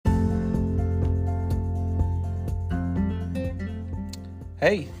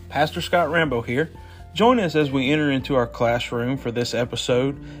Hey, Pastor Scott Rambo here. Join us as we enter into our classroom for this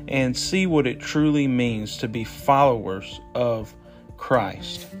episode and see what it truly means to be followers of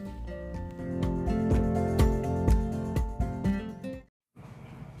Christ.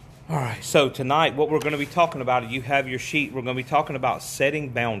 All right, so tonight what we're going to be talking about, you have your sheet, we're going to be talking about setting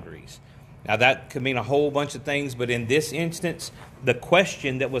boundaries. Now that could mean a whole bunch of things, but in this instance, the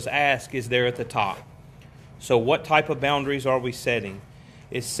question that was asked is there at the top. So what type of boundaries are we setting?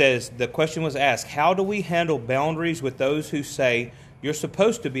 It says, the question was asked, how do we handle boundaries with those who say you're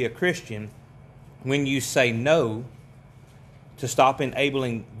supposed to be a Christian when you say no to stop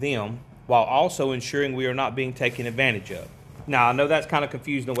enabling them while also ensuring we are not being taken advantage of? Now, I know that's kind of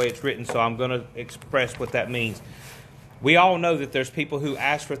confusing the way it's written, so I'm going to express what that means. We all know that there's people who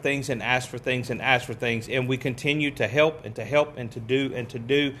ask for things and ask for things and ask for things, and we continue to help and to help and to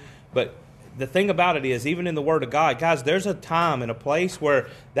do. But the thing about it is, even in the Word of God, guys, there's a time and a place where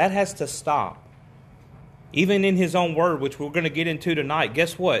that has to stop. Even in His own Word, which we're going to get into tonight,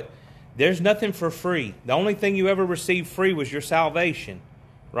 guess what? There's nothing for free. The only thing you ever received free was your salvation,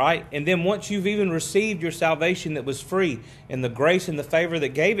 right? And then once you've even received your salvation that was free and the grace and the favor that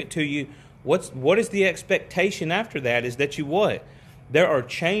gave it to you, what is the expectation after that is that you what? There are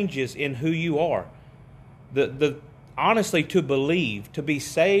changes in who you are. Honestly, to believe, to be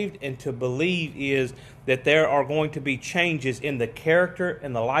saved and to believe is that there are going to be changes in the character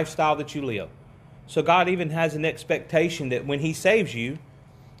and the lifestyle that you live. So God even has an expectation that when He saves you,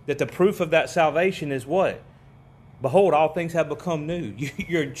 that the proof of that salvation is what? Behold, all things have become new.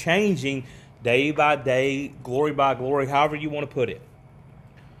 You're changing day by day, glory by glory, however you want to put it.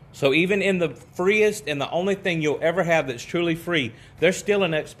 So even in the freest and the only thing you'll ever have that's truly free, there's still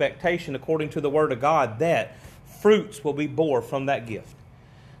an expectation according to the Word of God that fruits will be born from that gift.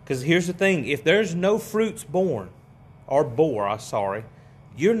 Because here's the thing, if there's no fruits born,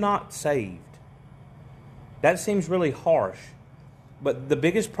 you're not saved. That seems really harsh. But the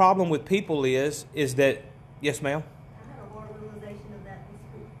biggest problem with people is that, yes ma'am? I had a hard realization of that this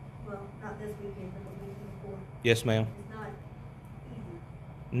week. Well, not this weekend, but the weekend before. Yes ma'am? It's not easy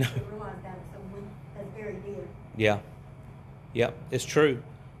No. to realize that with someone that's very dear. Yeah, it's true.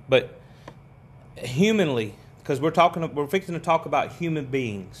 But humanly, because we're fixing to talk about human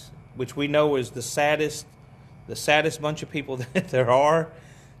beings, which we know is the saddest bunch of people that there are.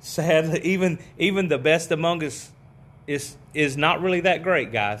 Sadly, even the best among us is not really that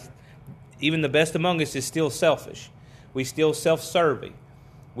great, guys. Even the best among us is still selfish. We still self-serving.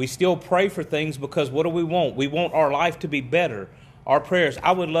 We still pray for things because what do we want? We want our life to be better. Our prayers.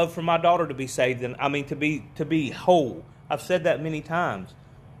 I would love for my daughter to be saved, and to be whole. I've said that many times.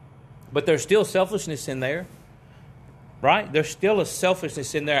 But there's still selfishness in there. Right? There's still a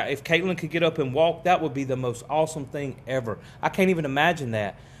selfishness in there. If Caitlin could get up and walk, that would be the most awesome thing ever. I can't even imagine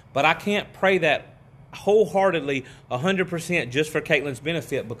that. But I can't pray that wholeheartedly, 100% just for Caitlin's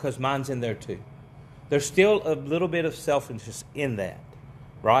benefit because mine's in there too. There's still a little bit of selfishness in that.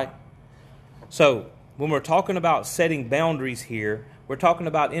 Right? So, when we're talking about setting boundaries here, we're talking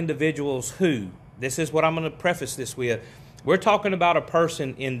about individuals who, this is what I'm going to preface this with, we're talking about a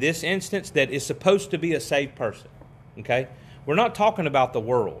person in this instance that is supposed to be a saved person. Okay? We're not talking about the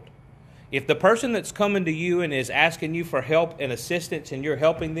world. If the person that's coming to you and is asking you for help and assistance and you're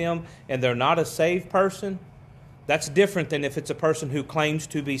helping them and they're not a saved person, that's different than if it's a person who claims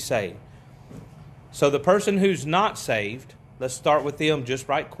to be saved. So the person who's not saved, let's start with them just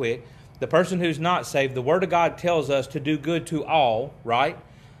right quick. The person who's not saved, the Word of God tells us to do good to all, right?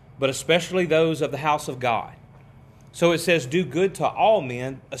 But especially those of the house of God. So it says do good to all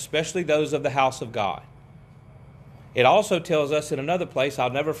men, especially those of the house of God. It also tells us in another place, I'll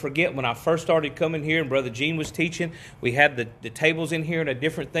never forget when I first started coming here and Brother Gene was teaching, we had the tables in here and a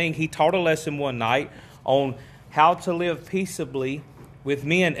different thing. He taught a lesson one night on how to live peaceably with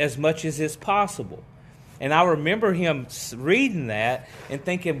men as much as is possible. And I remember him reading that and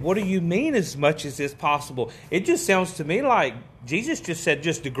thinking, what do you mean as much as is possible? It just sounds to me like Jesus just said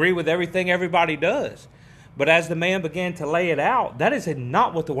just agree with everything everybody does. But as the man began to lay it out, that is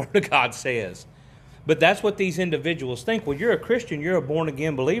not what the Word of God says. But that's what these individuals think. Well, you're a Christian. You're a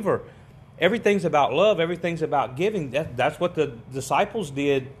born-again believer. Everything's about love. Everything's about giving. That's what the disciples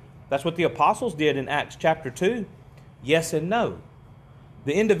did. That's what the apostles did in Acts chapter 2. Yes and no.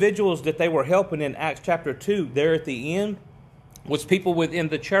 The individuals that they were helping in Acts chapter 2, there at the end, was people within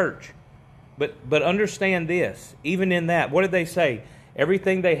the church. But understand this. Even in that, what did they say?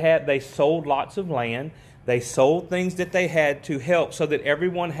 Everything they had, they sold lots of land. They sold things that they had to help so that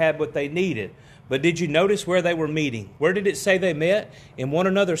everyone had what they needed. But did you notice where they were meeting? Where did it say they met? In one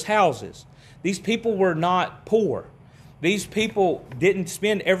another's houses. These people were not poor. These people didn't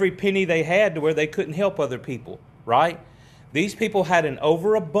spend every penny they had to where they couldn't help other people, right? These people had an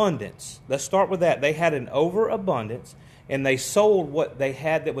overabundance. Let's start with that. They had an overabundance, and they sold what they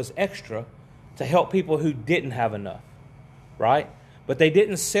had that was extra to help people who didn't have enough, right? But they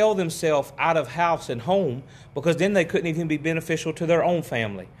didn't sell themselves out of house and home, because then they couldn't even be beneficial to their own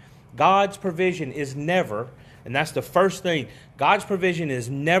family. God's provision is never, and that's the first thing, God's provision is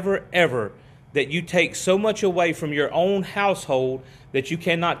never, ever that you take so much away from your own household that you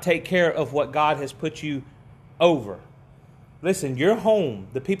cannot take care of what God has put you over. Listen, your home,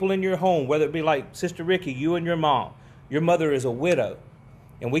 the people in your home, whether it be like Sister Ricky, you and your mom, your mother is a widow.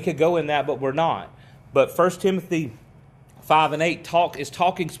 And we could go in that, but we're not. But 1 Timothy 5 and 8 is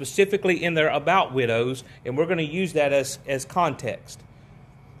talking specifically in there about widows, and we're going to use that as context.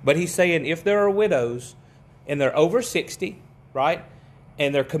 But he's saying if there are widows and they're over 60, right,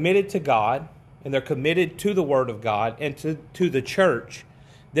 and they're committed to God, and they're committed to the Word of God and to the church,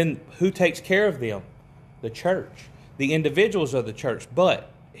 then who takes care of them? The church. The individuals of the church. But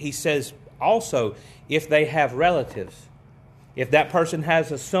he says also, if they have relatives, if that person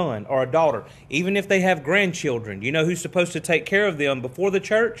has a son or a daughter, even if they have grandchildren, you know who's supposed to take care of them before the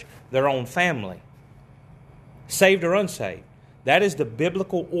church? Their own family. Saved or unsaved. That is the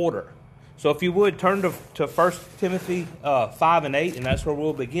biblical order. So if you would, turn to 1 Timothy 5 and 8, and that's where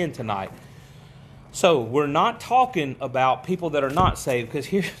we'll begin tonight. So we're not talking about people that are not saved, because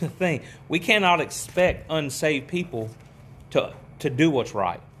here's the thing. We cannot expect unsaved people to do what's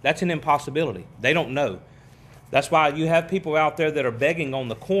right. That's an impossibility. They don't know. That's why you have people out there that are begging on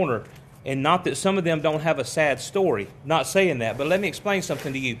the corner, and not that some of them don't have a sad story. Not saying that, but let me explain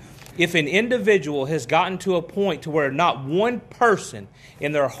something to you. If an individual has gotten to a point to where not one person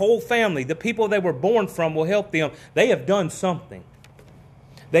in their whole family, the people they were born from, will help them, they have done something.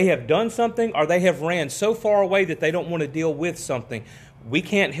 They have done something, or they have ran so far away that they don't want to deal with something. We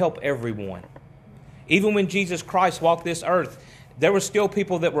can't help everyone. Even when Jesus Christ walked this earth, there were still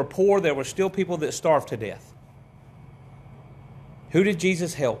people that were poor. There were still people that starved to death. Who did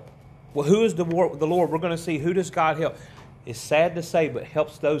Jesus help? Well, who is the Lord? We're going to see, who does God help? It's sad to say, but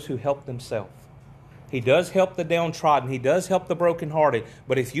helps those who help themselves. He does help the downtrodden. He does help the brokenhearted.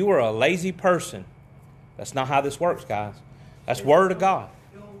 But if you are a lazy person, that's not how this works, guys. That's Word of God.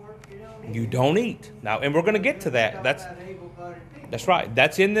 You don't eat. Now, and we're going to get to that. That's right.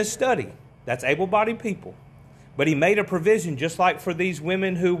 That's in this study. That's able-bodied people. But he made a provision, just like for these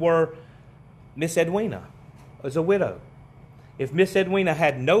women who were Miss Edwina, as a widow. If Miss Edwina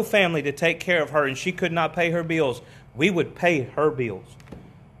had no family to take care of her and she could not pay her bills, we would pay her bills.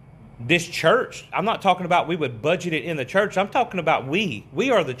 This church, I'm not talking about we would budget it in the church. I'm talking about we. We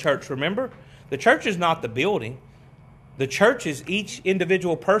are the church, remember? The church is not the building. The church is each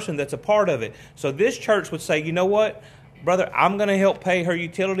individual person that's a part of it. So this church would say, you know what, brother, I'm going to help pay her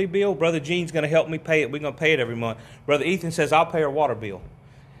utility bill. Brother Gene's going to help me pay it. We're going to pay it every month. Brother Ethan says, I'll pay her water bill.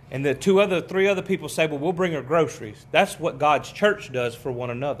 And the three other people say, well, we'll bring her groceries. That's what God's church does for one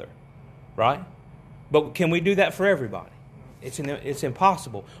another, right? But can we do that for everybody? It's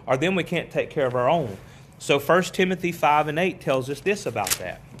impossible. Or then we can't take care of our own. So 1 Timothy 5 and 8 tells us this about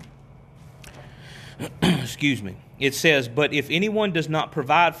that. Excuse me. It says, but if anyone does not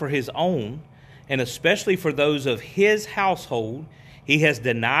provide for his own, and especially for those of his household, he has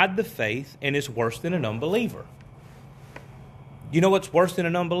denied the faith and is worse than an unbeliever. You know what's worse than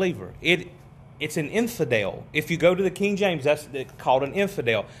an unbeliever? It's an infidel. If you go to the King James, that's called an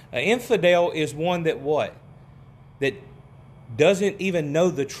infidel. An infidel is one that what? That doesn't even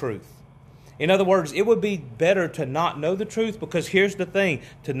know the truth. In other words, it would be better to not know the truth, because here's the thing.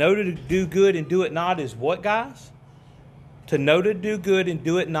 To know to do good and do it not is what, guys? To know to do good and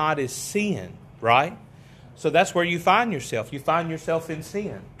do it not is sin, right? So that's where you find yourself. You find yourself in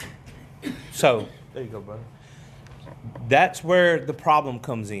sin. So, there you go, brother. That's where the problem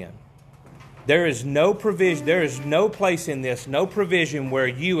comes in. There is no provision, there is no place in this, no provision where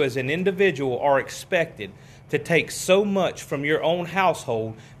you as an individual are expected to take so much from your own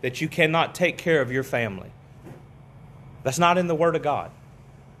household that you cannot take care of your family. That's not in the Word of God.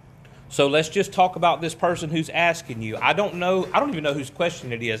 So let's just talk about this person who's asking you. I don't even know whose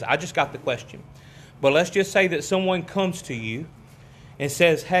question it is. I just got the question. But let's just say that someone comes to you and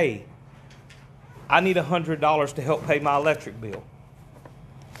says, hey, I need $100 to help pay my electric bill.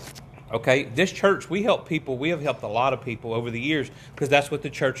 Okay, this church, we help people. We have helped a lot of people over the years, because that's what the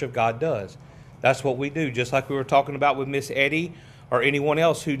Church of God does. That's what we do. Just like we were talking about with Miss Eddie or anyone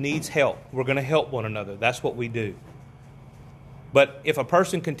else who needs help. We're going to help one another. That's what we do. But if a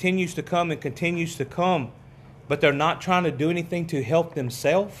person continues to come, but they're not trying to do anything to help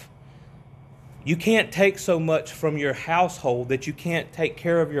themselves, You can't take so much from your household that you can't take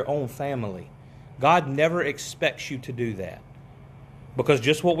care of your own family. God never expects you to do that. Because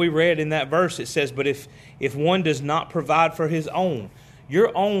just what we read in that verse, it says, but if one does not provide for his own,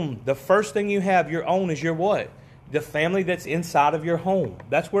 your own, the first thing you have, your own is your what? The family that's inside of your home.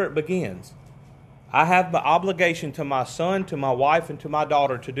 That's where it begins. I have the obligation to my son, to my wife, and to my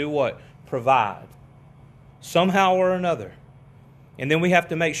daughter to do what? Provide. Somehow or another. And then we have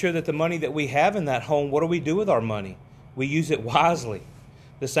to make sure that the money that we have in that home, what do we do with our money? We use it wisely.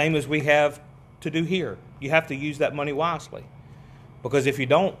 The same as we have to do here. You have to use that money wisely. Because if you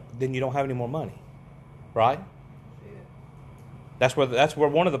don't, then you don't have any more money. Right? That's where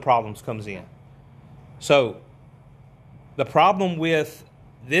one of the problems comes in. So, the problem with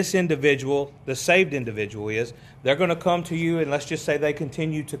this individual, the saved individual, is they're going to come to you, and let's just say they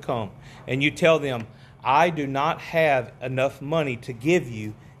continue to come. And you tell them, I do not have enough money to give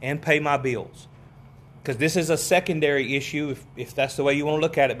you and pay my bills. Because this is a secondary issue, if that's the way you want to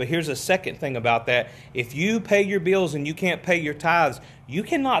look at it. But here's a second thing about that. If you pay your bills and you can't pay your tithes, you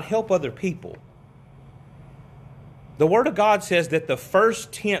cannot help other people. The Word of God says that the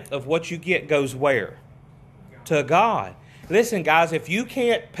first tenth of what you get goes where? To God. Listen, guys, if you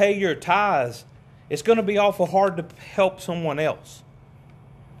can't pay your tithes, it's going to be awful hard to help someone else.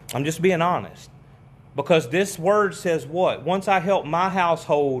 I'm just being honest. Because this word says what? Once I help my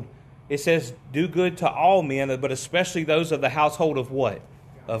household, it says do good to all men, but especially those of the household of what?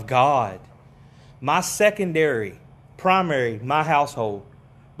 Of God. My secondary, primary, my household.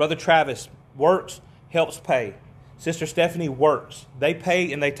 Brother Travis works, helps pay. Sister Stephanie works. They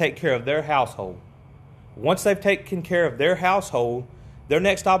pay and they take care of their household. Once they've taken care of their household, their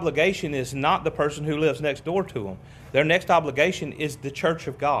next obligation is not the person who lives next door to them. Their next obligation is the church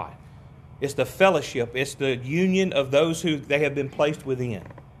of God. It's the fellowship. It's the union of those who they have been placed within.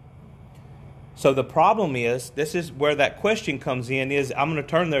 So the problem is, this is where that question comes in, is I'm going to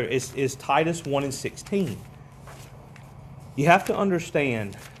turn there, is Titus 1:16. You have to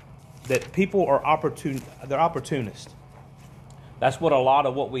understand that people are they're opportunists. That's what a lot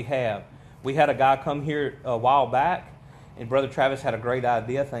of what we have. We had a guy come here a while back, and Brother Travis had a great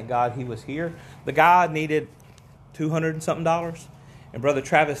idea. Thank God he was here. The guy needed $200 and something, and Brother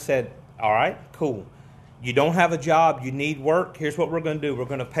Travis said, all right, cool. You don't have a job, you need work. Here's what we're going to do. We're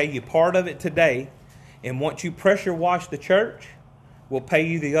going to pay you part of it today, and once you pressure wash the church, we'll pay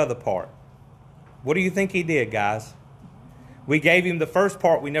you the other part. What do you think he did, guys? We gave him the first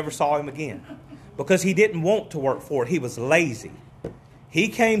part, we never saw him again. Because he didn't want to work for it. He was lazy. He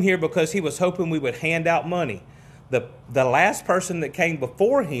came here because he was hoping we would hand out money. The last person that came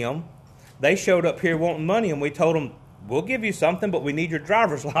before him, they showed up here wanting money, and we told them, we'll give you something, but we need your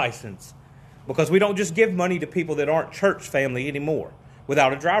driver's license. Because we don't just give money to people that aren't church family anymore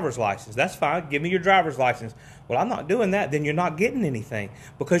without a driver's license. That's fine. Give me your driver's license. Well, I'm not doing that. Then you're not getting anything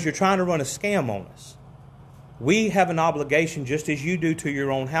because you're trying to run a scam on us. We have an obligation, just as you do to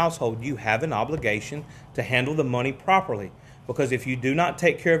your own household. You have an obligation to handle the money properly. Because if you do not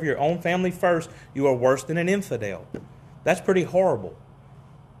take care of your own family first, you are worse than an infidel. That's pretty horrible.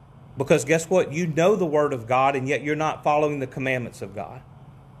 Because guess what? You know the Word of God, and yet you're not following the commandments of God.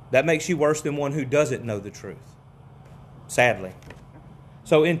 That makes you worse than one who doesn't know the truth. Sadly.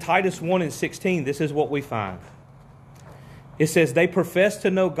 So in Titus 1:16, this is what we find. It says, they profess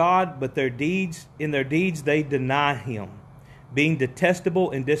to know God, but in their deeds they deny Him, being detestable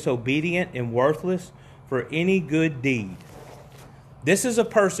and disobedient and worthless for any good deed. This is a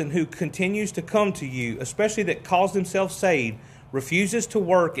person who continues to come to you, especially that calls themselves saved, refuses to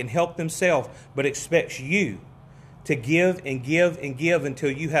work and help themselves, but expects you to give and give and give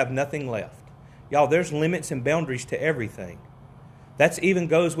until you have nothing left. Y'all, there's limits and boundaries to everything. That even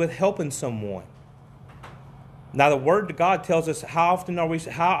goes with helping someone. Now, the Word of God tells us how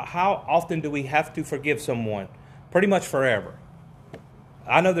often do we have to forgive someone? Pretty much forever.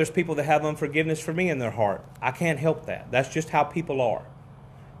 I know there's people that have unforgiveness for me in their heart. I can't help that. That's just how people are.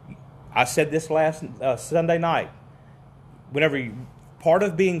 I said this last Sunday night. Part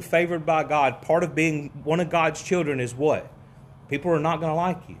of being favored by God, part of being one of God's children is what? People are not going to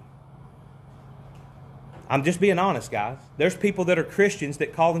like you. I'm just being honest, guys. There's people that are Christians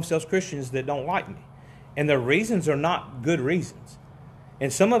that call themselves Christians that don't like me. And their reasons are not good reasons.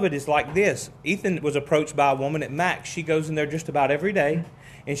 And some of it is like this. Ethan was approached by a woman at Max. She goes in there just about every day,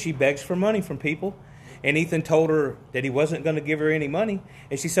 and she begs for money from people. And Ethan told her that he wasn't going to give her any money.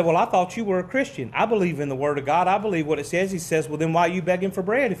 And she said, well, I thought you were a Christian. I believe in the Word of God. I believe what it says. He says, well, then why are you begging for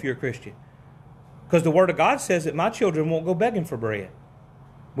bread if you're a Christian? Because the Word of God says that my children won't go begging for bread.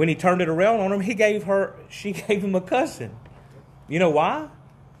 When he turned it around on him, she gave him a cussing. You know why?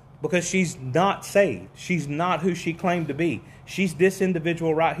 because she's not saved. She's not who she claimed to be. She's this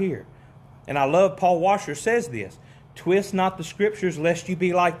individual right here. And I love Paul Washer says this, twist not the scriptures lest you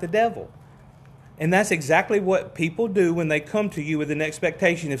be like the devil. And that's exactly what people do when they come to you with an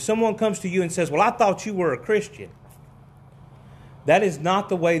expectation. If someone comes to you and says, well, I thought you were a Christian. That is not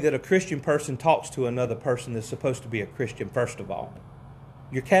the way that a Christian person talks to another person that's supposed to be a Christian, first of all.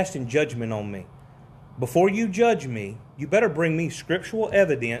 You're casting judgment on me. Before you judge me, you better bring me scriptural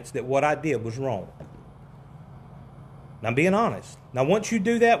evidence that what I did was wrong. Now, I'm being honest. Now, once you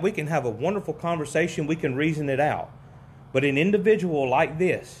do that, we can have a wonderful conversation. We can reason it out. But an individual like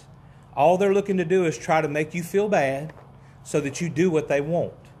this, all they're looking to do is try to make you feel bad so that you do what they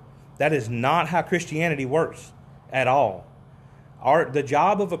want. That is not how Christianity works at all. The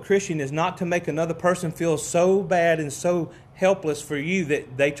job of a Christian is not to make another person feel so bad and so helpless for you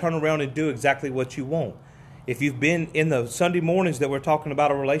that they turn around and do exactly what you want. If you've been in the Sunday mornings that we're talking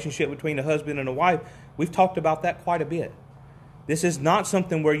about a relationship between a husband and a wife, we've talked about that quite a bit. This is not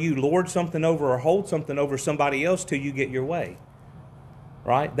something where you lord something over or hold something over somebody else till you get your way.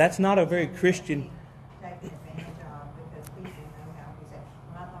 Right? That's not a very Christian. Taking advantage of, because people know how we say,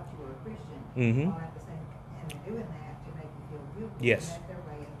 well, I thought you were a Christian. Mm-hmm. All at the same, and they're doing that to make you feel guilty. Yes. And that's their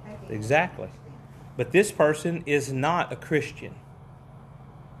way of taking Exactly. it. But this person is not a Christian.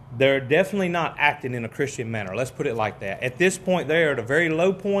 They're definitely not acting in a Christian manner. Let's put it like that. At this point, they are at a very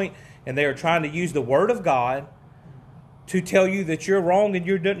low point, and they are trying to use the Word of God to tell you that you're wrong and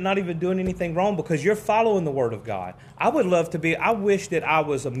you're not even doing anything wrong because you're following the Word of God. I wish that I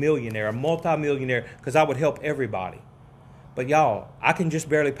was a millionaire, a multimillionaire, because I would help everybody. But y'all, I can just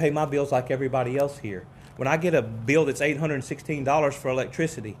barely pay my bills like everybody else here. When I get a bill that's $816 for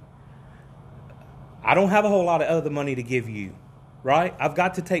electricity, I don't have a whole lot of other money to give you, right? I've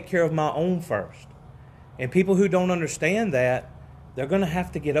got to take care of my own first. And people who don't understand that, they're going to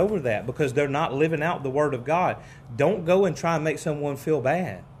have to get over that because they're not living out the Word of God. Don't go and try and make someone feel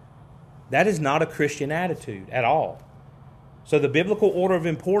bad. That is not a Christian attitude at all. So the biblical order of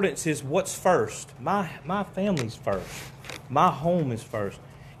importance is what's first. My family's first. My home is first.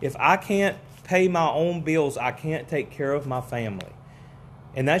 If I can't pay my own bills, I can't take care of my family.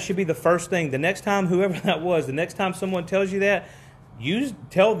 And that should be the first thing. The next time, whoever that was, the next time someone tells you that,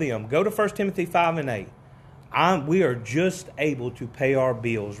 tell them, go to 1 Timothy 5 and 8. We are just able to pay our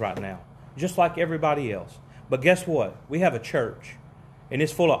bills right now, just like everybody else. But guess what? We have a church, and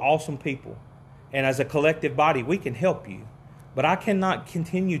it's full of awesome people. And as a collective body, we can help you. But I cannot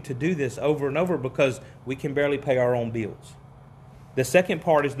continue to do this over and over because we can barely pay our own bills. The second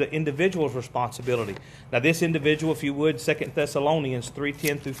part is the individual's responsibility. Now, this individual, if you would, 2 Thessalonians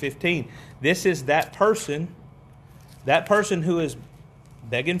 3:10 through 15. This is that person who is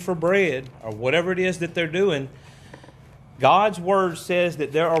begging for bread or whatever it is that they're doing. God's Word says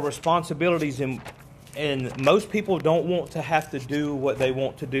that there are responsibilities, and most people don't want to have to do what they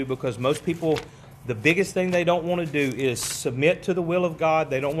want to do because most people, the biggest thing they don't want to do is submit to the will of God.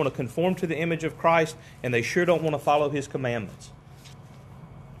 They don't want to conform to the image of Christ, and they sure don't want to follow His commandments.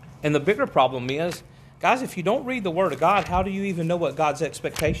 And the bigger problem is, guys, if you don't read the Word of God, how do you even know what God's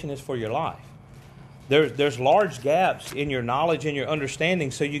expectation is for your life? There's large gaps in your knowledge and your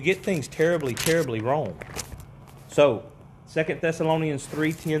understanding, so you get things terribly, terribly wrong. So, 2 Thessalonians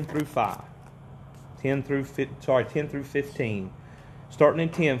 3:10 through 5. 10 through 15. Starting in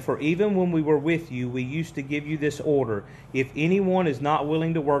 10, for even when we were with you, we used to give you this order. If anyone is not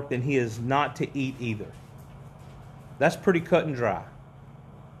willing to work, then he is not to eat either. That's pretty cut and dry.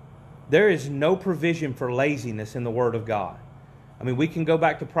 There is no provision for laziness in the Word of God. I mean, we can go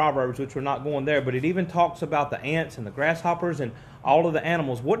back to Proverbs, which we're not going there, but it even talks about the ants and the grasshoppers and all of the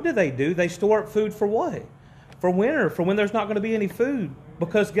animals. What do? They store up food for what? For winter, for when there's not going to be any food.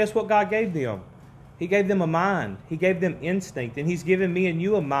 Because guess what God gave them? He gave them a mind. He gave them instinct. And He's given me and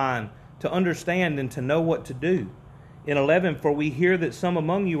you a mind to understand and to know what to do. In 11, for we hear that some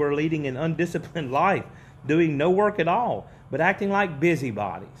among you are leading an undisciplined life, doing no work at all, but acting like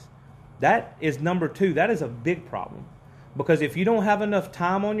busybodies. That is number 2. That is a big problem. Because if you don't have enough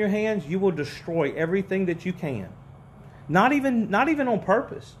time on your hands, you will destroy everything that you can. Not even on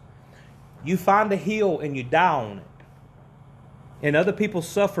purpose. You find a hill and you die on it. And other people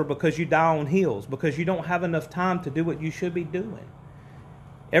suffer because you die on hills, because you don't have enough time to do what you should be doing.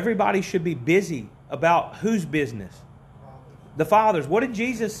 Everybody should be busy about whose business? The Father's. What did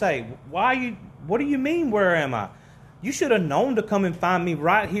Jesus say? What do you mean, where am I? You should have known to come and find me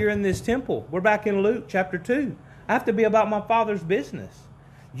right here in this temple. We're back in Luke chapter 2. I have to be about my Father's business.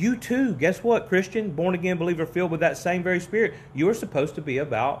 You too, guess what, Christian, born again believer filled with that same very Spirit, you are supposed to be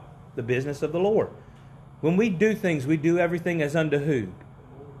about the business of the Lord. When we do things, we do everything as unto who?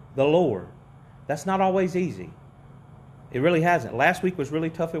 the Lord. That's not always easy. It really hasn't. Last week was really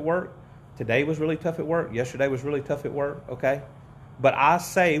tough at work. Today was really tough at work. Yesterday was really tough at work, okay? But I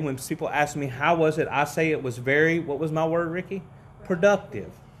say, when people ask me, how was it? I say it was very, what was my word, Ricky?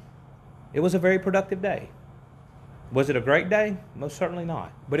 Productive. It was a very productive day. Was it a great day? Most certainly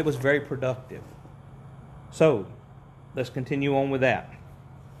not. But it was very productive. So, let's continue on with that.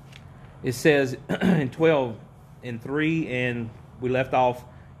 It says in 12, in 3, and we left off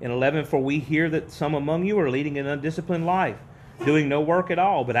in 11, for we hear that some among you are leading an undisciplined life, doing no work at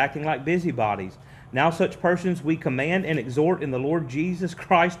all, but acting like busybodies. Now such persons we command and exhort in the Lord Jesus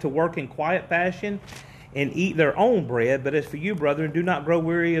Christ to work in quiet fashion and eat their own bread. But as for you, brethren, do not grow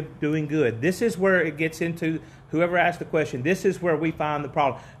weary of doing good. This is where it gets into, whoever asked the question, this is where we find the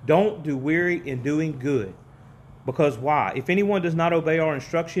problem. Don't do weary in doing good. Because why? If anyone does not obey our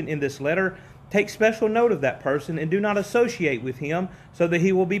instruction in this letter, take special note of that person and do not associate with him so that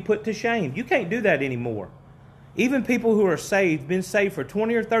he will be put to shame. You can't do that anymore. Even people who are saved, been saved for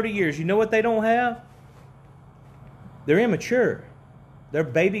 20 or 30 years, you know what they don't have? They're immature. They're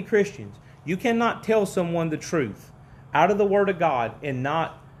baby Christians. You cannot tell someone the truth out of the Word of God and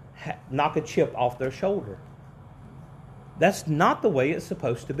not knock a chip off their shoulder. That's not the way it's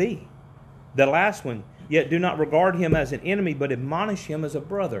supposed to be. The last one, yet do not regard him as an enemy, but admonish him as a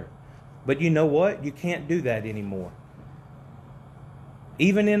brother. But you know what? You can't do that anymore.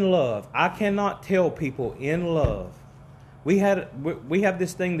 Even in love, I cannot tell people in love. We have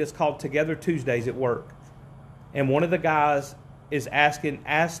this thing that's called Together Tuesdays at work. And one of the guys is asked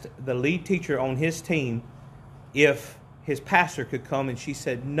the lead teacher on his team if his pastor could come, and she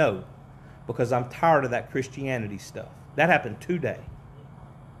said no, because I'm tired of that Christianity stuff. That happened today.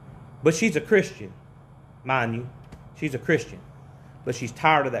 But she's a Christian, mind you. She's a Christian. But she's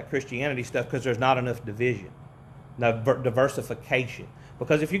tired of that Christianity stuff because there's not enough division, diversification.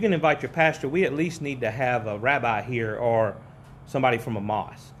 Because if you can invite your pastor, we at least need to have a rabbi here or somebody from a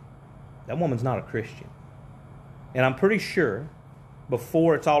mosque. That woman's not a Christian. And I'm pretty sure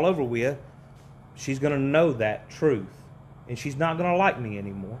before it's all over with, she's going to know that truth. And she's not going to like me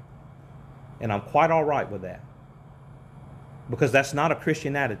anymore. And I'm quite all right with that. Because that's not a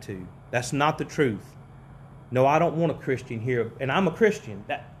Christian attitude. That's not the truth. No, I don't want a Christian here. And I'm a Christian.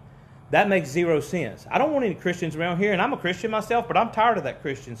 That makes zero sense. I don't want any Christians around here, and I'm a Christian myself, but I'm tired of that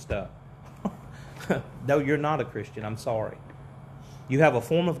Christian stuff. No, you're not a Christian. I'm sorry. You have a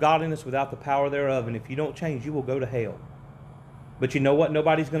form of godliness without the power thereof, and if you don't change, you will go to hell. But you know what?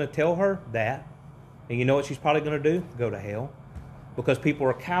 Nobody's going to tell her that. And you know what she's probably going to do? Go to hell. Because people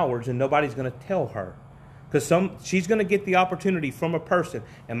are cowards, and nobody's going to tell her. Because she's going to get the opportunity from a person.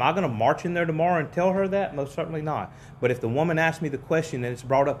 Am I going to march in there tomorrow and tell her that? Most certainly not. But if the woman asks me the question and it's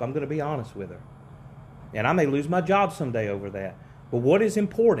brought up, I'm going to be honest with her. And I may lose my job someday over that. But what is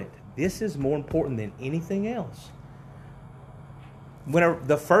important? This is more important than anything else.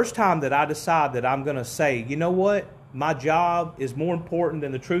 The first time that I decide that I'm going to say, you know what? My job is more important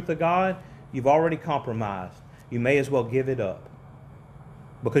than the truth of God, you've already compromised. You may as well give it up.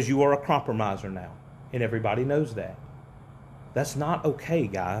 Because you are a compromiser now. And everybody knows that. That's not okay,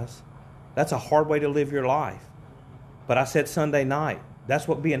 guys. That's a hard way to live your life. But I said Sunday night, that's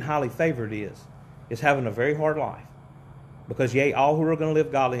what being highly favored is having a very hard life. Because yea, all who are going to live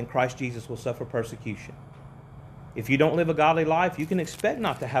godly in Christ Jesus will suffer persecution. If you don't live a godly life, you can expect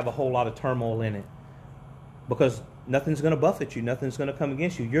not to have a whole lot of turmoil in it. Because nothing's going to buffet you. Nothing's going to come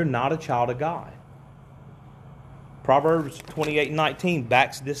against you. You're not a child of God. Proverbs 28:19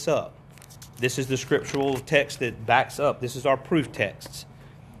 backs this up. This is the scriptural text that backs up. This is our proof texts.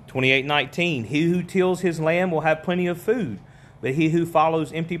 28:19, he who tills his land will have plenty of food, but he who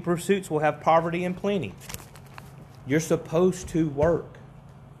follows empty pursuits will have poverty and plenty. You're supposed to work.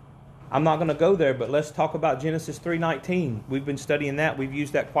 I'm not going to go there, but let's talk about Genesis 3:19. We've been studying that. We've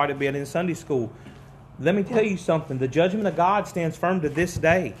used that quite a bit in Sunday school. Let me tell you something. The judgment of God stands firm to this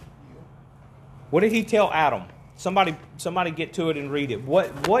day. What did he tell Adam? Somebody get to it and read it.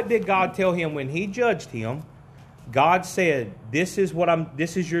 What did God tell him when he judged him? God said, this is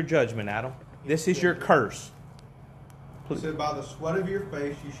your judgment, Adam. This is your curse. He said, by the sweat of your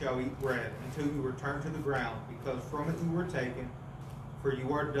face you shall eat bread until you return to the ground, because from it you were taken, for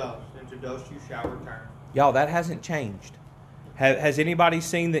you are dust, and to dust you shall return. Y'all, that hasn't changed. Has anybody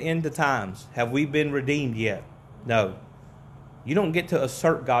seen the end of times? Have we been redeemed yet? No. You don't get to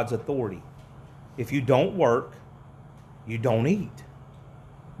assert God's authority. If you don't work, you don't eat.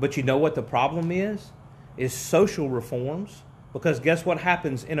 But you know what the problem is? Is social reforms. Because guess what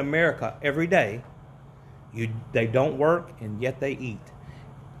happens in America every day? They don't work and yet they eat.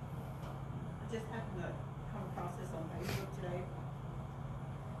 I just happened to come across this on Facebook today.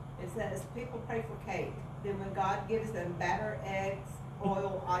 It says, people pray for cake. Then when God gives them batter, eggs,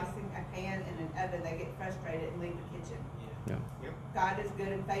 oil, icing, a pan, and an oven, they get frustrated and leave the kitchen. Yeah. Yep. God is good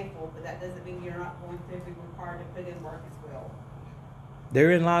and faithful, but that doesn't mean you're not going to be required to put in work as well.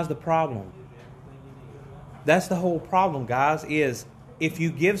 Therein lies the problem. That's the whole problem, guys, is if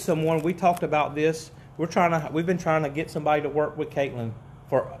you give someone, we talked about this, we've been trying to get somebody to work with Caitlin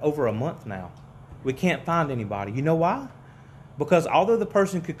for over a month now. We can't find anybody. You know why? Because although the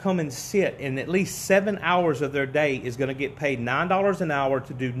person could come and sit and at least 7 hours of their day is going to get paid $9 an hour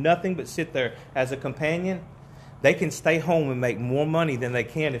to do nothing but sit there as a companion, they can stay home and make more money than they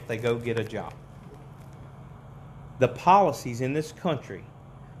can if they go get a job. The policies in this country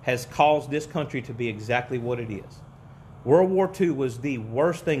has caused this country to be exactly what it is. World War II was the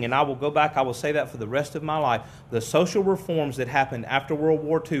worst thing, and I will go back, I will say that for the rest of my life. The social reforms that happened after World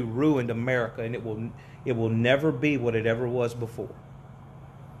War II ruined America, and it will never be what it ever was before.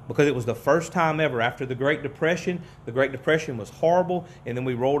 Because it was the first time ever after the Great Depression. The Great Depression was horrible, and then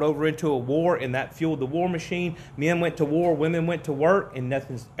we rolled over into a war, and that fueled the war machine. Men went to war, women went to work, and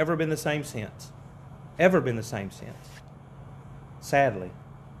nothing's ever been the same since. Ever been the same since. Sadly.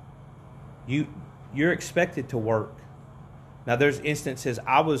 You're expected to work. Now, there's instances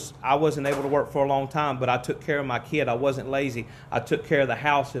I wasn't able to work for a long time, but I took care of my kid. I wasn't lazy. I took care of the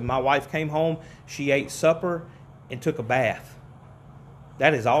house, and my wife came home. She ate supper and took a bath.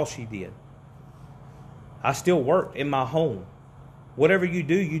 That is all she did. I still worked in my home. Whatever you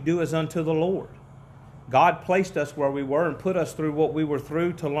do as unto the Lord. God placed us where we were and put us through what we were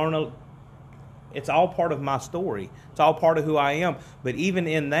through to learn. It's all part of my story. It's all part of who I am. But even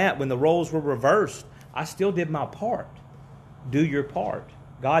in that, when the roles were reversed, I still did my part. Do your part.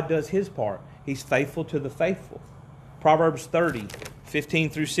 God does His part. He's faithful to the faithful. Proverbs 30, 15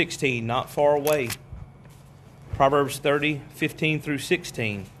 through 16, not far away. Proverbs 30, 15 through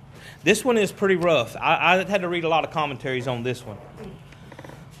 16. This one is pretty rough. I had to read a lot of commentaries on this one.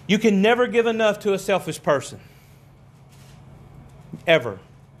 You can never give enough to a selfish person. Ever.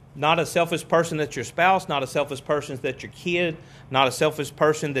 Not a selfish person that's your spouse, not a selfish person that's your kid, not a selfish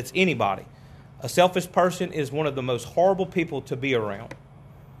person that's anybody. A selfish person is one of the most horrible people to be around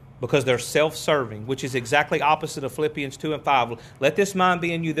because they're self-serving, which is exactly opposite of Philippians 2 and 5. Let this mind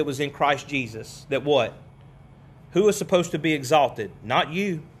be in you that was in Christ Jesus. That what? Who is supposed to be exalted? Not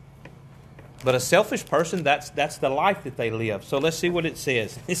you. But a selfish person, that's the life that they live. So let's see what it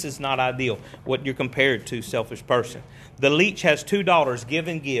says. This is not ideal, what you're compared to, selfish person. The leech has two daughters, give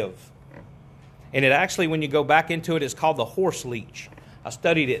and give. And it actually, when you go back into it, it's called the horse leech. I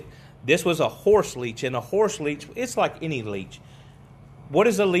studied it. This was a horse leech, and a horse leech, it's like any leech. What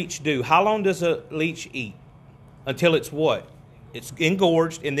does a leech do? How long does a leech eat? Until it's what? It's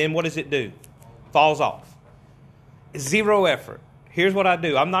engorged, and then what does it do? Falls off. Zero effort. Here's what I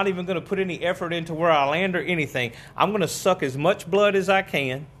do. I'm not even going to put any effort into where I land or anything. I'm going to suck as much blood as I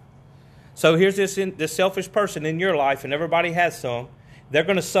can. So here's this selfish person in your life, and everybody has some. They're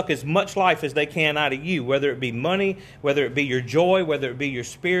going to suck as much life as they can out of you, whether it be money, whether it be your joy, whether it be your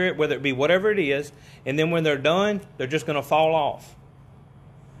spirit, whether it be whatever it is. And then when they're done, they're just going to fall off.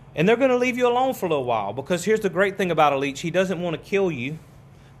 And they're going to leave you alone for a little while, because here's the great thing about a leech. He doesn't want to kill you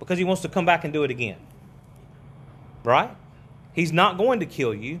because he wants to come back and do it again. Right? He's not going to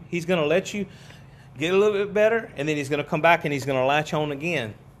kill you. He's going to let you get a little bit better, and then he's going to come back and he's going to latch on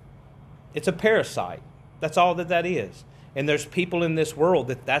again. It's a parasite. That's all that is. And there's people in this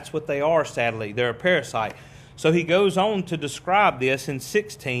world that's what they are, sadly. They're a parasite. So he goes on to describe this in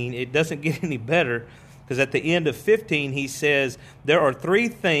 16. It doesn't get any better, because at the end of 15 he says, there are three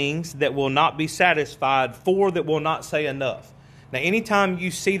things that will not be satisfied, four that will not say enough. Now, anytime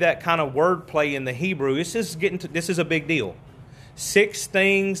you see that kind of wordplay in the Hebrew, this is a big deal. 6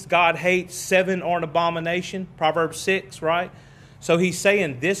 things God hates, 7 are an abomination. Proverbs 6, right? So he's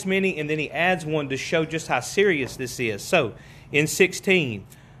saying this many, and then he adds one to show just how serious this is. So in 16,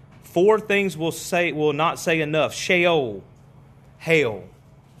 4 things will not say enough. Sheol, hell.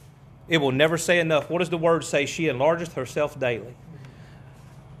 It will never say enough. What does the word say? She enlargeth herself daily.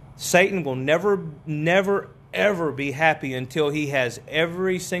 Satan will never, ever be happy until he has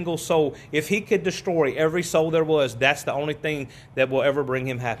every single soul. If he could destroy every soul there was, that's the only thing that will ever bring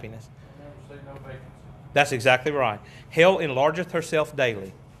him happiness. That's exactly right. Hell enlargeth herself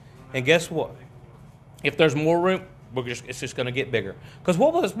daily. And guess what? If there's more room, it's just going to get bigger. Because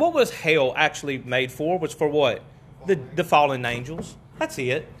what was hell actually made for? Was for what? The fallen angels. That's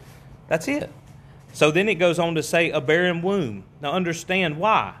it. That's it. So then it goes on to say a barren womb. Now understand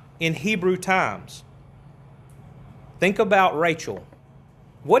why. In Hebrew times, think about Rachel.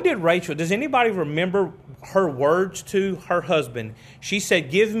 What did Rachel, does anybody remember her words to her husband? She said,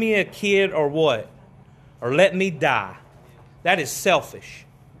 give me a kid or what? Or let me die. That is selfish.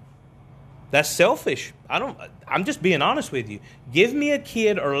 That's selfish. I'm just being honest with you. Give me a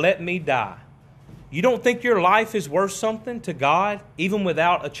kid or let me die. You don't think your life is worth something to God, even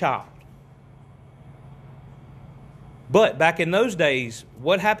without a child? But back in those days,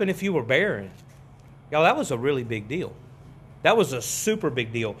 what happened if you were barren? Y'all, that was a really big deal. That was a super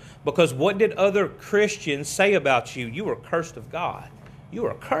big deal. Because what did other Christians say about you? You were cursed of God. You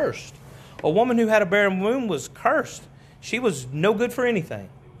were cursed. A woman who had a barren womb was cursed. She was no good for anything.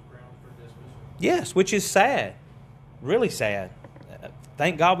 Yes, which is sad. Really sad.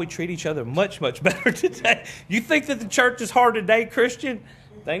 Thank God we treat each other much, much better today. You think that the church is hard today, Christian?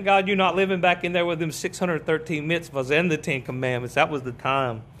 Thank God you're not living back in there with them 613 mitzvahs and the 10 commandments. That was the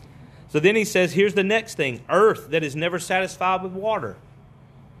time. So then he says, here's the next thing. Earth that is never satisfied with water.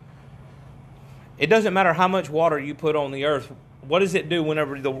 It doesn't matter how much water you put on the earth. What does it do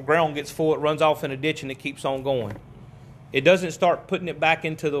whenever the ground gets full? It runs off in a ditch and it keeps on going. It doesn't start putting it back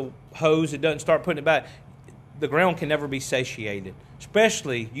into the hose. It doesn't start putting it back. The ground can never be satiated.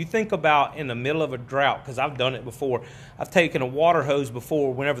 Especially, you think about in the middle of a drought, because I've done it before. I've taken a water hose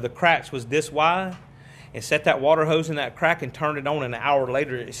before whenever the cracks was this wide and set that water hose in that crack and turned it on, and an hour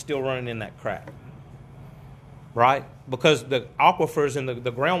later it's still running in that crack. Right? Because the aquifers and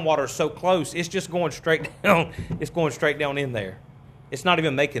the groundwater are so close, it's just going straight down. It's going straight down in there. It's not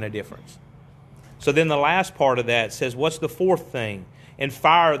even making a difference. So then the last part of that says, what's the fourth thing? And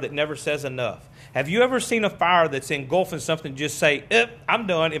fire that never says enough. Have you ever seen a fire that's engulfing something just say, I'm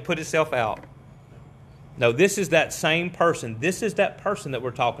done, and put itself out? No, this is that same person. This is that person that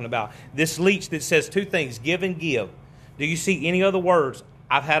we're talking about. This leech that says two things, give and give. Do you see any other words?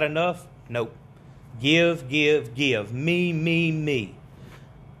 I've had enough? Nope. Give, give, give. Me, me, me.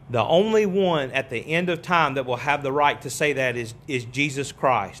 The only one at the end of time that will have the right to say that is Jesus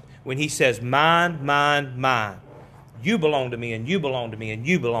Christ. When he says, mine, mine, mine. You belong to me, and you belong to me, and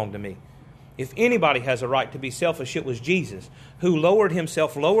you belong to me. If anybody has a right to be selfish, it was Jesus, who lowered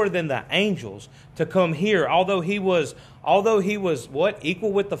himself lower than the angels to come here. Although he was what?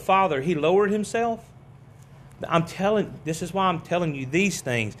 Equal with the Father, he lowered himself. This is why I'm telling you these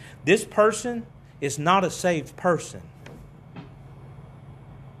things. This person is not a saved person.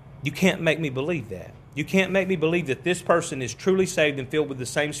 You can't make me believe that. You can't make me believe that this person is truly saved and filled with the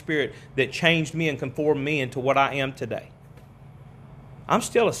same Spirit that changed me and conformed me into what I am today. I'm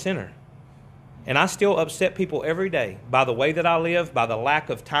still a sinner. And I still upset people every day by the way that I live, by the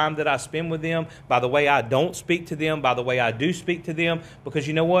lack of time that I spend with them, by the way I don't speak to them, by the way I do speak to them. Because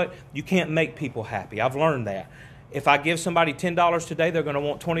you know what? You can't make people happy. I've learned that. If I give somebody $10 today, they're going to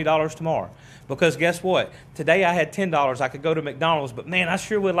want $20 tomorrow. Because guess what? Today I had $10. I could go to McDonald's, but man, I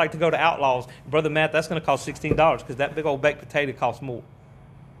sure would like to go to Outlaws. Brother Matt, that's going to cost $16 because that big old baked potato costs more.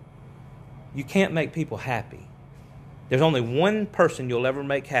 You can't make people happy. There's only one person you'll ever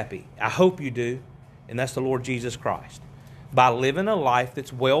make happy. I hope you do, and that's the Lord Jesus Christ. By living a life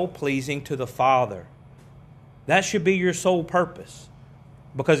that's well-pleasing to the Father. That should be your sole purpose.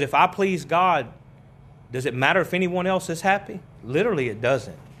 Because if I please God, does it matter if anyone else is happy? Literally, it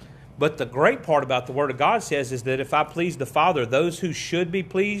doesn't. But the great part about the Word of God says is that if I please the Father, those who should be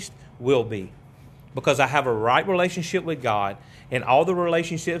pleased will be. Because I have a right relationship with God, and all the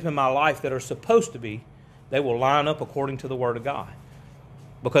relationships in my life that are supposed to be, they will line up according to the Word of God.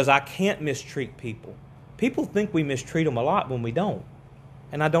 Because I can't mistreat people. People think we mistreat them a lot when we don't.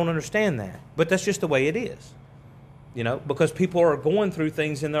 And I don't understand that. But that's just the way it is. You know, because people are going through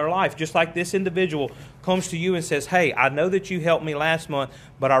things in their life. Just like this individual comes to you and says, hey, I know that you helped me last month,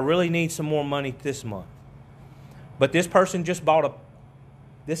 but I really need some more money this month. But this person just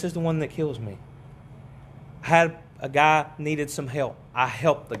this is the one that kills me. I had a guy needed some help. I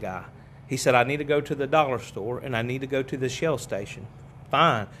helped the guy. He said, I need to go to the dollar store and I need to go to the Shell station.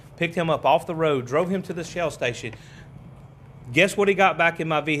 Fine. Picked him up off the road, drove him to the Shell station. Guess what he got back in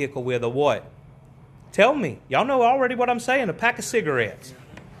my vehicle with? A what? Tell me. Y'all know already what I'm saying. A pack of cigarettes.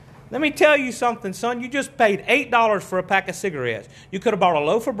 Let me tell you something, son. You just paid $8 for a pack of cigarettes. You could have bought a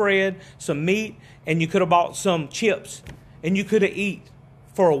loaf of bread, some meat, and you could have bought some chips. And you could have eaten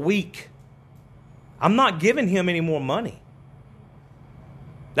for a week. I'm not giving him any more money.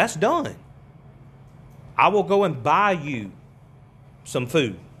 That's done. I will go and buy you some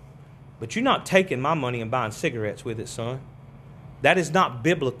food. But you're not taking my money and buying cigarettes with it, son. That is not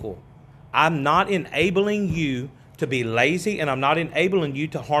biblical. I'm not enabling you to be lazy, and I'm not enabling you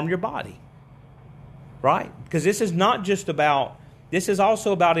to harm your body. Right? Because this is not just about, this is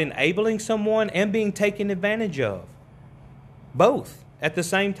also about enabling someone and being taken advantage of. Both. at the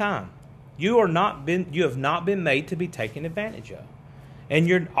same time. You have not been made to be taken advantage of. And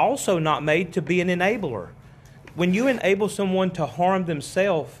you're also not made to be an enabler. When you enable someone to harm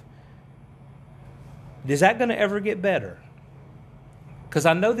themselves, is that going to ever get better? Because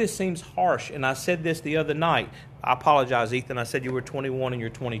I know this seems harsh, and I said this the other night. I apologize, Ethan. I said you were 21 and you're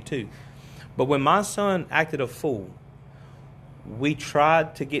 22. But when my son acted a fool, we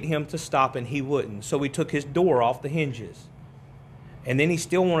tried to get him to stop, and he wouldn't. So we took his door off the hinges. And then he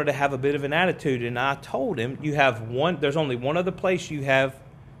still wanted to have a bit of an attitude. And I told him, there's only one other place you have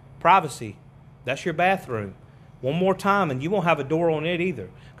privacy. That's your bathroom. One more time, and you won't have a door on it either.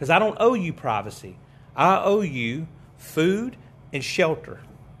 Because I don't owe you privacy. I owe you food and shelter.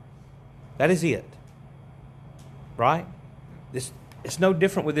 That is it. Right? It's no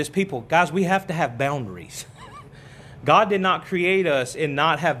different with this people. Guys, we have to have boundaries. God did not create us and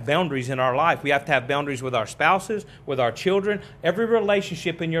not have boundaries in our life. We have to have boundaries with our spouses, with our children. Every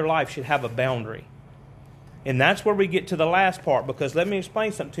relationship in your life should have a boundary. And that's where we get to the last part, because let me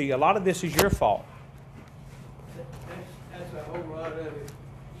explain something to you. A lot of this is your fault. That's a whole lot of it.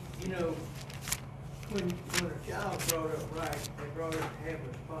 You know, when a child's brought up right, they brought up to have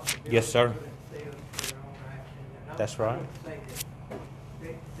responsibility. Yes, sir. For themselves, for their own actions. And That's right. I don't say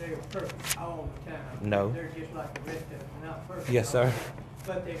that they're perfect all the time. No. They're just like the rest of them, not perfect. Yes, all sir. the time.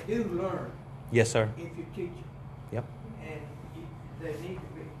 But they do learn Yes, sir. if you teach them. Yep. And they need to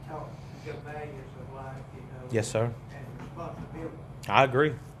be taught the values of life, you know. Yes, sir. And responsibility. I agree.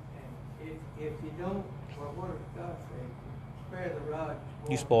 And if you don't, well, what does God say? Spare the rod,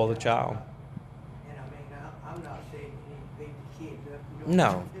 You spoil the child. And I mean, I'm not saying you need to beat the kids up. You don't No.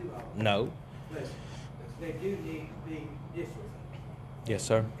 have to do all that. No. But they do need to be disciplined. Yes,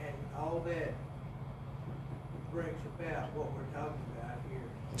 sir. And all that brings about what we're talking about here.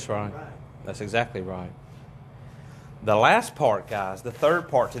 That's right. That's exactly right. The last part, guys, the third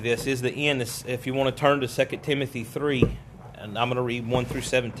part to this is the end. If you want to turn to 2 Timothy 3, and I'm going to read 1 through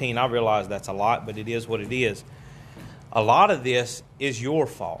 17. I realize that's a lot, but it is what it is. A lot of this is your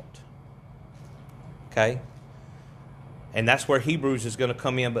fault. Okay? And that's where Hebrews is going to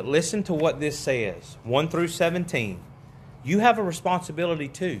come in. But listen to what this says, 1 through 17. You have a responsibility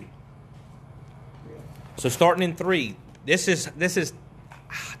too. So starting in 3, this is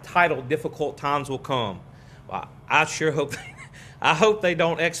titled "Difficult Times Will Come." Well, I sure hope I hope they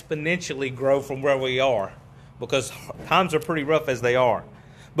don't exponentially grow from where we are, because times are pretty rough as they are.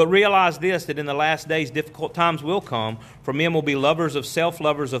 But realize this, that in the last days difficult times will come, for men will be lovers of self,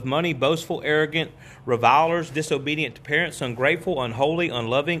 lovers of money, boastful, arrogant, revilers, disobedient to parents, ungrateful, unholy,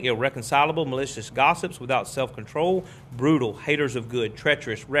 unloving, irreconcilable, malicious gossips, without self-control, brutal, haters of good,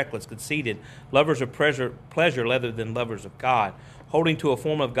 treacherous, reckless, conceited, lovers of pleasure rather than lovers of God, holding to a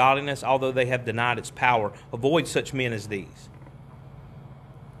form of godliness, although they have denied its power. Avoid such men as these.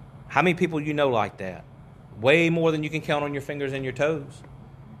 How many people you know like that? Way more than you can count on your fingers and your toes.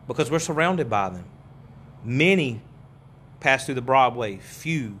 Because we're surrounded by them. Many pass through the broad way.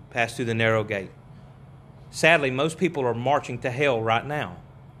 Few pass through the narrow gate. Sadly, most people are marching to hell right now.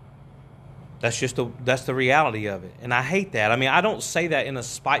 That's the reality of it. And I hate that. I mean, I don't say that in a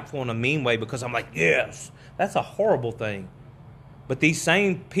spiteful and a mean way, because I'm like, yes, that's a horrible thing. But these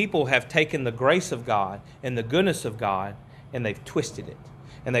same people have taken the grace of God and the goodness of God, and they've twisted it.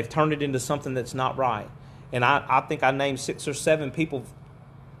 And they've turned it into something that's not right. And I think I named 6 or 7 people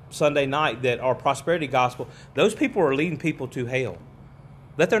Sunday night that are prosperity gospel. Those people are leading people to hell.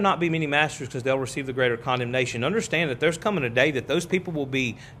 Let there not be many masters, because they'll receive the greater condemnation. Understand that there's coming a day that those people will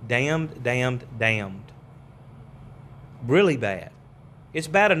be damned, damned, damned. Really bad. It's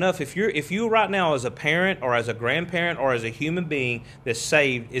bad enough if you right now as a parent or as a grandparent or as a human being that's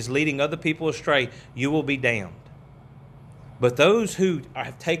saved is leading other people astray, you will be damned. But those who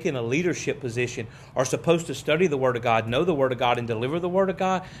have taken a leadership position are supposed to study the Word of God, know the Word of God, and deliver the Word of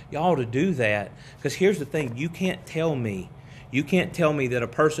God. You ought to do that. Because here's the thing. You can't tell me that a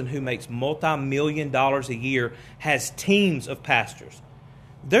person who makes multi-million-dollars a year has teams of pastors.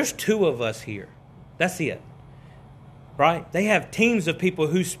 There's 2 of us here. That's it. Right? They have teams of people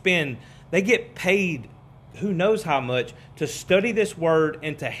who they get paid who knows how much to study this Word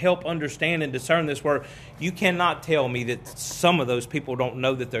and to help understand and discern this Word. You cannot tell me that some of those people don't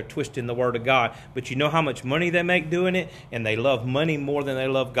know that they're twisting the Word of God. But you know how much money they make doing it, and they love money more than they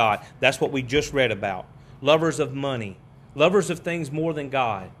love God. That's what we just read about. Lovers of money. Lovers of things more than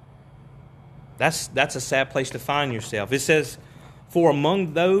God. That's a sad place to find yourself. It says, for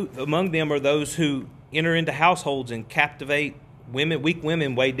among them are those who enter into households and captivate weak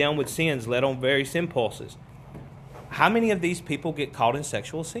women weighed down with sins, led on various impulses. How many of these people get caught in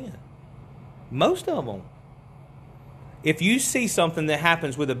sexual sin? Most of them. If you see something that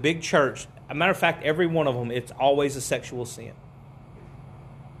happens with a big church, a matter of fact, every one of them, it's always a sexual sin.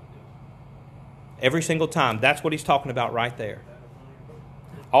 Every single time. That's what he's talking about right there.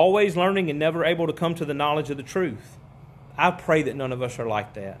 Always learning and never able to come to the knowledge of the truth. I pray that none of us are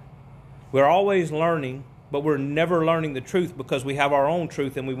like that. We're always learning, but we're never learning the truth because we have our own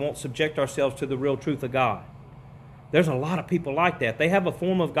truth and we won't subject ourselves to the real truth of God. There's a lot of people like that. They have a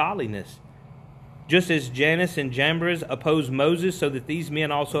form of godliness. Just as Jannes and Jambres opposed Moses, so that these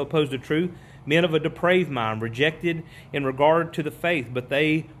men also opposed the truth, men of a depraved mind, rejected in regard to the faith, but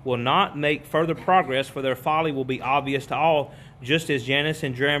they will not make further progress, for their folly will be obvious to all, just as Jannes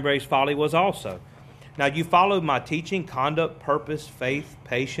and Jambres' folly was also. Now you followed my teaching, conduct, purpose, faith,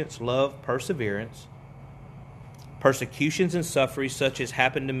 patience, love, perseverance, persecutions and sufferings such as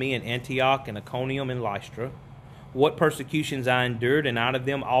happened to me in Antioch and Iconium and Lystra. What persecutions I endured, and out of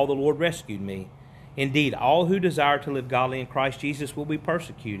them all the Lord rescued me. Indeed, all who desire to live godly in Christ Jesus will be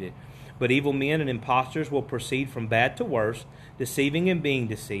persecuted. But evil men and impostors will proceed from bad to worse, deceiving and being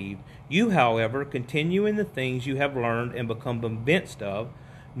deceived. You, however, continue in the things you have learned and become convinced of,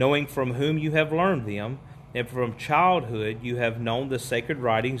 knowing from whom you have learned them, and from childhood you have known the sacred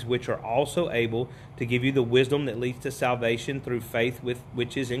writings, which are also able to give you the wisdom that leads to salvation through faith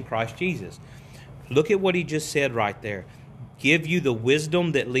which is in Christ Jesus. Look at what he just said right there. Give you the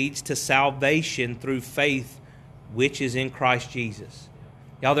wisdom that leads to salvation through faith which is in Christ Jesus.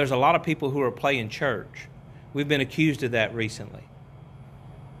 Y'all, there's a lot of people who are playing church. We've been accused of that recently.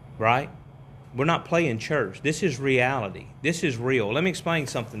 Right? We're not playing church. This is reality. This is real. Let me explain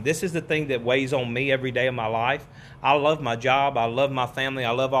something. This is the thing that weighs on me every day of my life. I love my job. I love my family.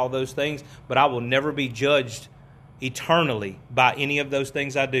 I love all those things. But I will never be judged eternally by any of those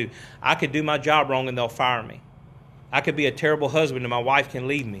things I do. I could do my job wrong and they'll fire me. I could be a terrible husband and my wife can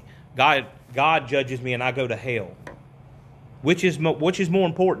leave me. God judges me and I go to hell. Which is more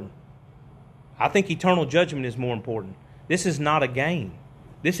important? I think eternal judgment is more important. This is not a game.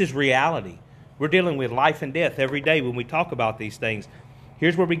 This is reality. We're dealing with life and death every day when we talk about these things.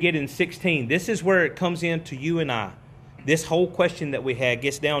 Here's where we get in 16. This is where it comes into you and I. This whole question that we had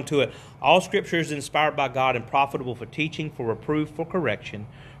gets down to it. All Scripture is inspired by God and profitable for teaching, for reproof, for correction,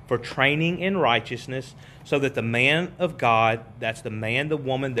 for training in righteousness, so that the man of God, that's the man, the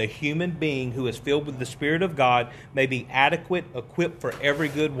woman, the human being who is filled with the Spirit of God, may be adequate, equipped for every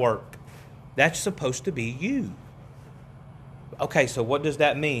good work. That's supposed to be you. Okay, so what does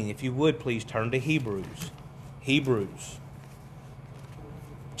that mean? If you would, please turn to Hebrews. Hebrews,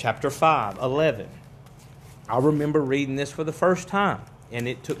 chapter 5, 11. I remember reading this for the first time, and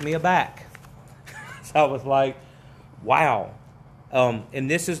it took me aback. So I was like, wow. And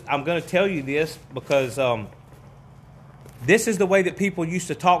this is, I'm going to tell you this because this is the way that people used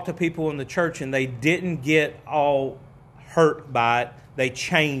to talk to people in the church, and they didn't get all hurt by it. They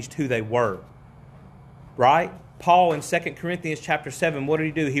changed who they were. Right? Paul in 2 Corinthians chapter 7, what did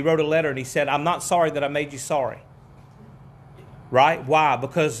he do? He wrote a letter and he said, I'm not sorry that I made you sorry. Right? Why?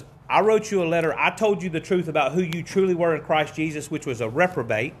 Because I wrote you a letter. I told you the truth about who you truly were in Christ Jesus, which was a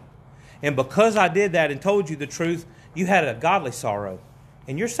reprobate. And because I did that and told you the truth, you had a godly sorrow.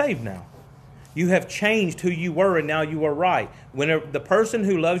 And you're saved now. You have changed who you were, and now you are right. Whenever the person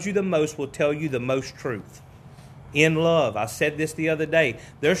who loves you the most will tell you the most truth. In love. I said this the other day.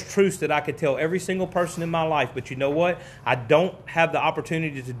 There's truths that I could tell every single person in my life. But you know what? I don't have the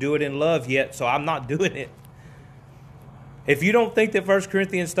opportunity to do it in love yet, so I'm not doing it. If you don't think that 1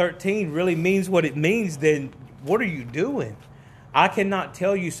 Corinthians 13 really means what it means, then what are you doing? I cannot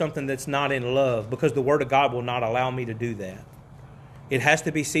tell you something that's not in love because the Word of God will not allow me to do that. It has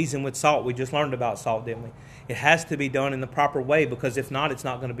to be seasoned with salt. We just learned about salt, didn't we? It has to be done in the proper way because if not, it's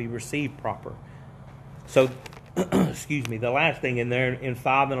not going to be received proper. So, excuse me, the last thing in there in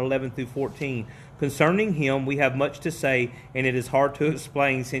 5 and 11 through 14. Concerning him, we have much to say, and it is hard to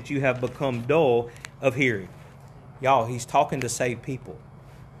explain since you have become dull of hearing. Y'all, he's talking to saved people.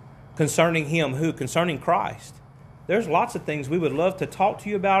 Concerning him, who? Concerning Christ. There's lots of things we would love to talk to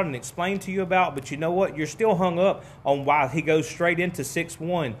you about and explain to you about, but you know what? You're still hung up on why he goes straight into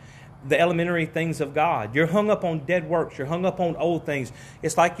 6:1, the elementary things of God. You're hung up on dead works. You're hung up on old things.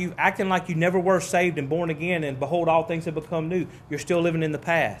 It's like you acting like you never were saved and born again, and behold, all things have become new. You're still living in the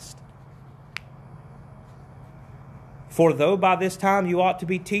past. For though by this time you ought to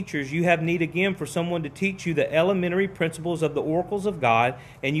be teachers, you have need again for someone to teach you the elementary principles of the oracles of God,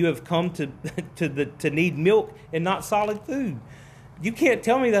 and you have come to need milk and not solid food. You can't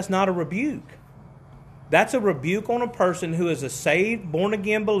tell me that's not a rebuke. That's a rebuke on a person who is a saved,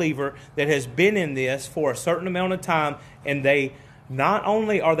 born-again believer that has been in this for a certain amount of time, and they not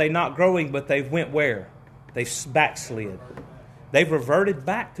only are they not growing, but they've went where? They've backslid. They've reverted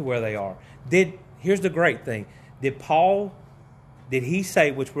back to where they are. Here's the great thing. Did he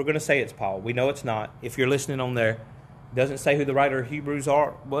say, which we're going to say it's Paul. We know it's not. If you're listening on there, it doesn't say who the writer of Hebrews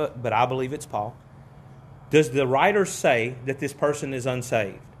are, but I believe it's Paul. Does the writer say that this person is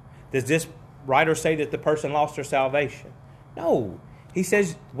unsaved? Does this writer say that the person lost their salvation? No. He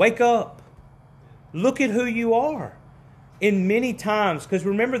says, wake up. Look at who you are. In many times, because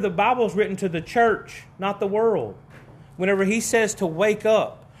remember the Bible is written to the church, not the world. Whenever he says to wake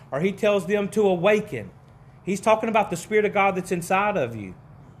up, or he tells them to awaken, he's talking about the Spirit of God that's inside of you.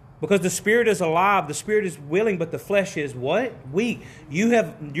 Because the Spirit is alive, the Spirit is willing, but the flesh is what? Weak.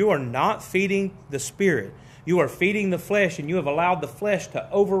 You are not feeding the Spirit. You are feeding the flesh, and you have allowed the flesh to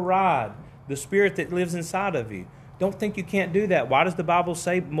override the Spirit that lives inside of you. Don't think you can't do that. Why does the Bible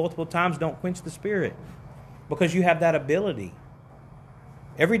say multiple times, don't quench the Spirit? Because you have that ability.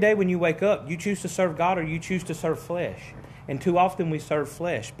 Every day when you wake up, you choose to serve God or you choose to serve flesh. And too often we serve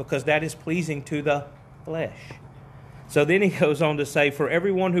flesh because that is pleasing to the flesh. So then he goes on to say, for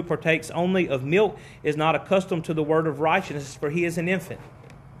everyone who partakes only of milk is not accustomed to the word of righteousness, for he is an infant.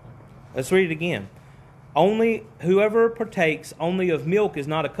 Let's read it again. Whoever partakes only of milk is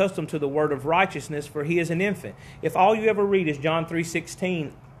not accustomed to the word of righteousness, for he is an infant. If all you ever read is John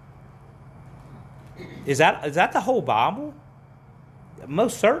 3:16, is that the whole Bible?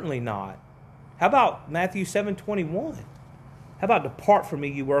 Most certainly not. How about Matthew 7:21? How about depart from me,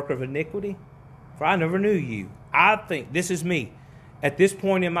 you worker of iniquity? For I never knew you. I think, this is me. At this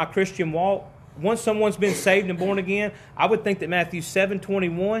point in my Christian walk, once someone's been saved and born again, I would think that Matthew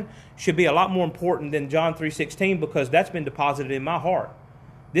 7:21 should be a lot more important than John 3:16 because that's been deposited in my heart.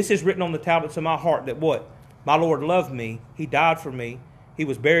 This is written on the tablets of my heart that what? My Lord loved me. He died for me. He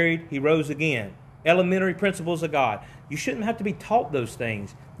was buried. He rose again. Elementary principles of God. You shouldn't have to be taught those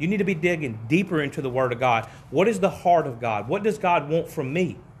things. You need to be digging deeper into the Word of God. What is the heart of God? What does God want from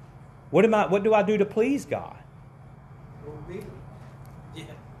me? What do I do to please God?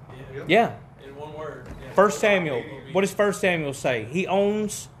 Yeah. In one word. Yeah. 1 Samuel. What does 1 Samuel say? He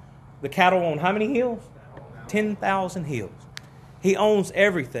owns the cattle on how many hills? 10,000 hills. He owns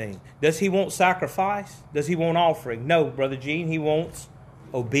everything. Does he want sacrifice? Does he want offering? No, Brother Gene. He wants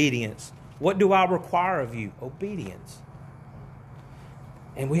obedience. What do I require of you? Obedience.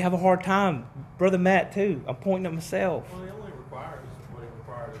 And we have a hard time. Brother Matt, too. I'm pointing at myself. Well, he only requires what he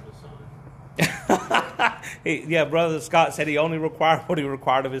required of his son. Yeah, Brother Scott said he only required what he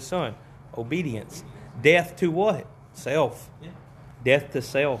required of his son. Obedience. Death to what? Self. Yeah. Death to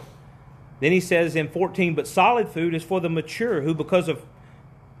self. Then he says in 14, but solid food is for the mature who because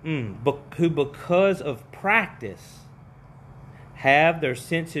of practice have their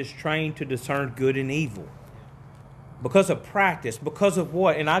senses trained to discern good and evil. Because of practice. Because of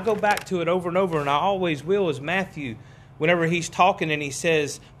what? And I go back to it over and over, and I always will, is Matthew, whenever he's talking and he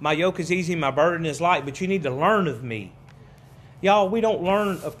says, my yoke is easy, my burden is light, but you need to learn of me. Y'all, we don't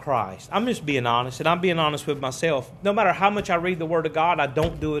learn of Christ. I'm just being honest, and I'm being honest with myself. No matter how much I read the Word of God, I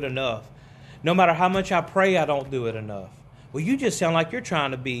don't do it enough. No matter how much I pray, I don't do it enough. Well, you just sound like you're trying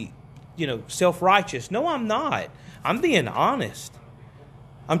to be, self-righteous. No, I'm not. I'm being honest.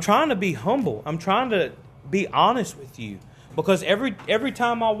 I'm trying to be humble. I'm trying to be honest with you. Because every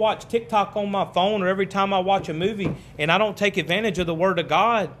time I watch TikTok on my phone or every time I watch a movie and I don't take advantage of the Word of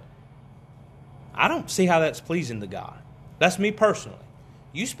God, I don't see how that's pleasing to God. That's me personally.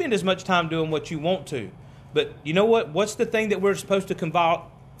 You spend as much time doing what you want to. But you know what? What's the thing that we're supposed to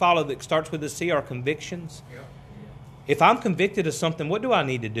follow that starts with a C? Our convictions. Yep. If I'm convicted of something, what do I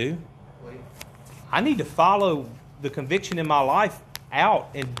need to do? I need to follow the conviction in my life out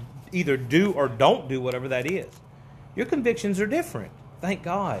and either do or don't do whatever that is. Your convictions are different. Thank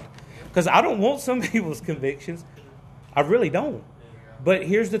God. Because I don't want some people's convictions. I really don't. But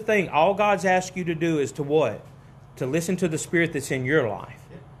here's the thing. All God's asked you to do is to what? To listen to the Spirit that's in your life.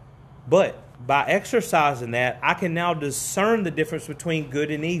 But by exercising that, I can now discern the difference between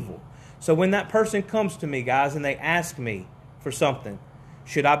good and evil. So when that person comes to me, guys, and they ask me for something,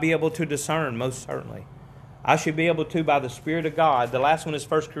 should I be able to discern? Most certainly. I should be able to by the Spirit of God. The last one is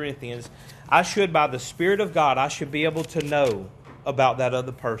 1 Corinthians. I should, by the Spirit of God, I should be able to know about that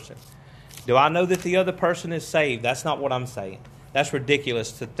other person. Do I know that the other person is saved? That's not what I'm saying. That's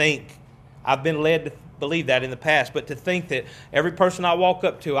ridiculous to think. I've been led to believe that in the past, but to think that every person I walk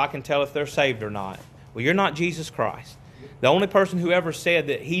up to, I can tell if they're saved or not. Well, you're not Jesus Christ. The only person who ever said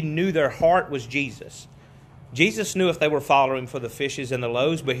that he knew their heart was Jesus. Jesus knew if they were following for the fishes and the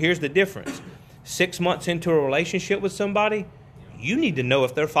loaves, but here's the difference. 6 months into a relationship with somebody, you need to know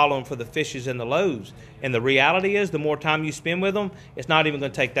if they're following for the fishes and the loaves. And the reality is, the more time you spend with them, it's not even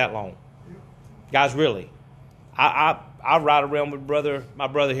going to take that long. Guys, really. I ride around with my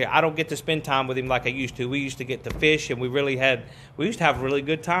brother here. I don't get to spend time with him like I used to. We used to get to fish, and we used to have a really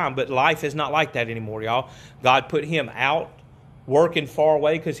good time, but life is not like that anymore, y'all. God put him out working far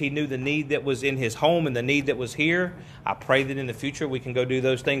away because he knew the need that was in his home and the need that was here. I pray that in the future we can go do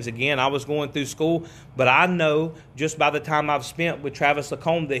those things again. I was going through school, but I know just by the time I've spent with Travis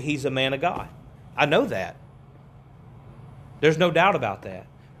Lacombe that he's a man of God. I know that. There's no doubt about that.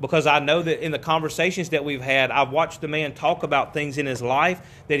 Because I know that in the conversations that we've had, I've watched the man talk about things in his life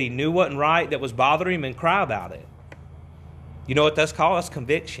that he knew wasn't right, that was bothering him, and cry about it. You know what that's called? That's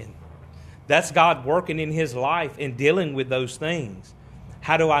conviction. That's God working in his life and dealing with those things.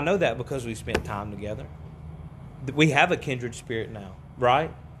 How do I know that? Because we spent time together. We have a kindred spirit now,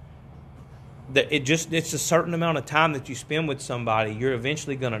 right? It's a certain amount of time that you spend with somebody, you're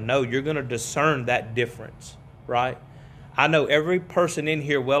eventually going to know. You're going to discern that difference, right? I know every person in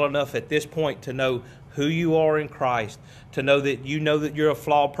here well enough at this point to know who you are in Christ, to know that you're a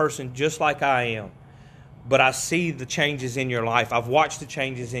flawed person just like I am. But I see the changes in your life. I've watched the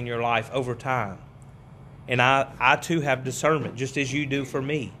changes in your life over time. And I too have discernment, just as you do for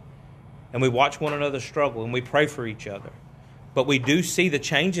me. And we watch one another struggle, and we pray for each other. But we do see the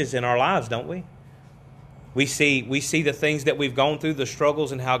changes in our lives, don't we? We see the things that we've gone through, the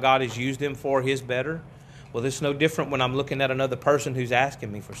struggles, and how God has used them for his better. Well, it's no different when I'm looking at another person who's asking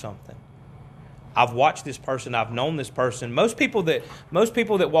me for something. I've watched this person. I've known this person. Most people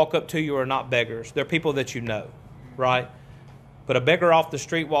that walk up to you are not beggars. They're people that you know, right? But a beggar off the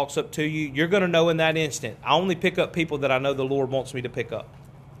street walks up to you. You're going to know in that instant. I only pick up people that I know the Lord wants me to pick up.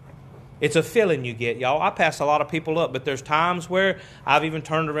 It's a feeling you get, y'all. I pass a lot of people up, but there's times where I've even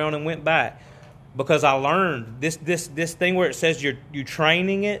turned around and went back because I learned this thing where it says you're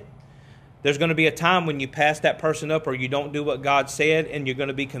training it. There's going to be a time when you pass that person up or you don't do what God said, and you're going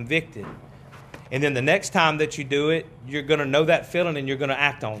to be convicted. And then the next time that you do it, you're going to know that feeling and you're going to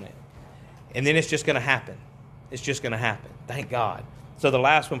act on it. And then it's just going to happen. It's just going to happen. Thank God. So the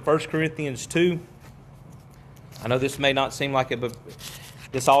last one, 1 Corinthians 2. I know this may not seem like it, but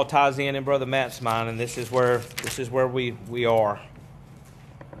this all ties in Brother Matt's mind, and this is where we are.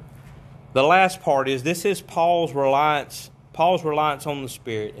 The last part is Paul's reliance on the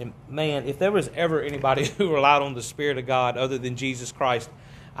Spirit. And man, if there was ever anybody who relied on the Spirit of God other than Jesus Christ,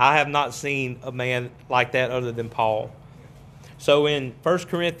 I have not seen a man like that other than Paul. So in 1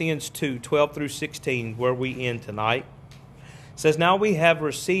 Corinthians 2, 12 through 16, where we end tonight, it says, "Now we have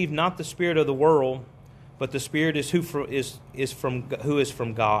received not the spirit of the world, but the Spirit who is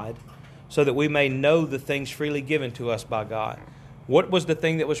from God, so that we may know the things freely given to us by God." What was the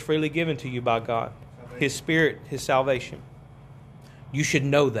thing that was freely given to you by God? His Spirit, His salvation. You should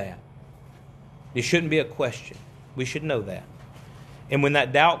know that. It shouldn't be a question. We should know that. And when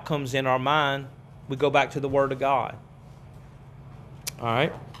that doubt comes in our mind, we go back to the Word of God. All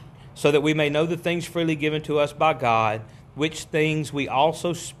right? So that we may know the things freely given to us by God, which things we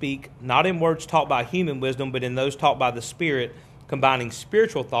also speak, not in words taught by human wisdom, but in those taught by the Spirit, combining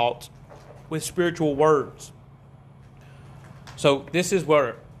spiritual thoughts with spiritual words. So this is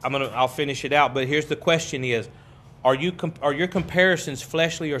where I'll finish it out, but here's the question is, are your comparisons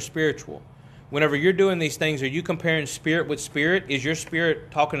fleshly or spiritual? Whenever you're doing these things, are you comparing spirit with spirit? Is your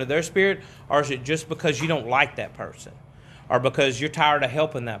spirit talking to their spirit? Or is it just because you don't like that person? Or because you're tired of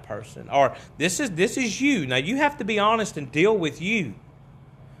helping that person? Or this is you. Now you have to be honest and deal with you.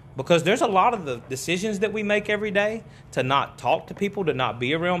 Because there's a lot of the decisions that we make every day to not talk to people, to not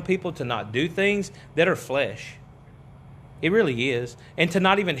be around people, to not do things that are flesh. It really is. And to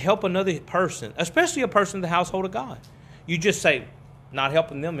not even help another person, especially a person in the household of God. You just say, not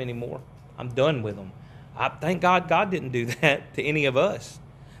helping them anymore. I'm done with them. I thank God didn't do that to any of us.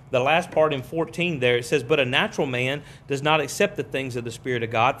 The last part in 14 there, it says, "But a natural man does not accept the things of the Spirit of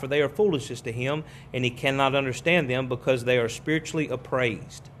God, for they are foolishness to him, and he cannot understand them because they are spiritually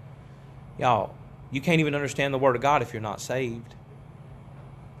appraised." Y'all, you can't even understand the Word of God if you're not saved.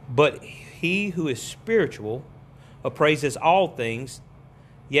 "But he who is spiritual appraises all things,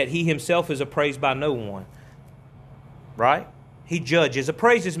 yet he himself is appraised by no one." Right? He judges.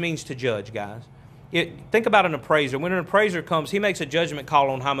 Appraises means to judge, guys. Think about an appraiser. When an appraiser comes, he makes a judgment call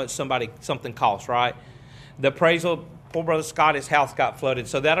on how much something costs, right? The appraisal, poor Brother Scott, his house got flooded.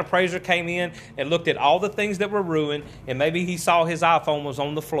 So that appraiser came in and looked at all the things that were ruined, and maybe he saw his iPhone was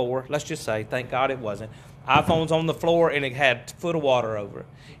on the floor. Let's just say, thank God it wasn't. iPhone's on the floor, and it had a foot of water over it.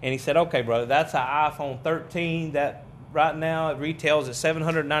 And he said, "Okay, brother, that's an iPhone 13. That right now. It retails at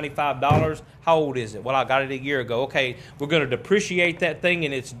 $795. How old is it? Well, I got it a year ago. Okay, we're going to depreciate that thing,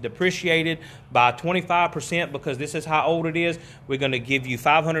 and it's depreciated by 25% because this is how old it is. We're going to give you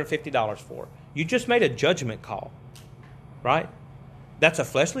 $550 for it. You just made a judgment call, right? That's a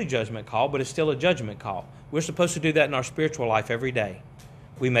fleshly judgment call, but it's still a judgment call. We're supposed to do that in our spiritual life every day.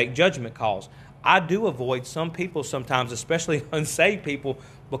 We make judgment calls. I do avoid some people sometimes, especially unsaved people,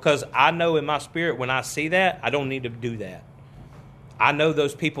 because I know in my spirit when I see that, I don't need to do that. I know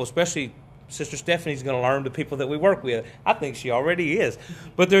those people, especially Sister Stephanie's going to learn the people that we work with. I think she already is.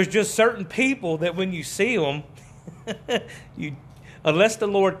 But there's just certain people that when you see them, unless the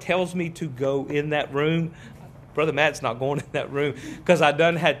Lord tells me to go in that room, Brother Matt's not going in that room, because I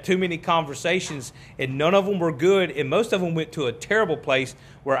done had too many conversations and none of them were good, and most of them went to a terrible place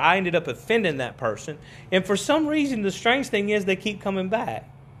where I ended up offending that person. And for some reason, the strange thing is they keep coming back.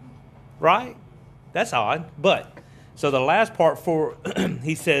 Right? That's odd. But, so the last part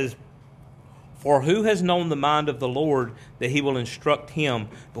he says, for who has known the mind of the Lord that he will instruct him?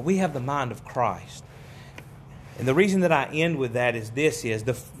 But we have the mind of Christ. And the reason that I end with that is this is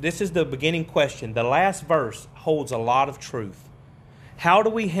the beginning question. The last verse holds a lot of truth. How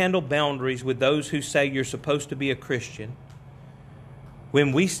do we handle boundaries with those who say you're supposed to be a Christian?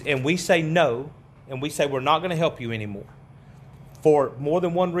 When we say no, and we say we're not going to help you anymore. For more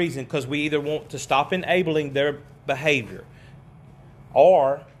than one reason, because we either want to stop enabling their behavior,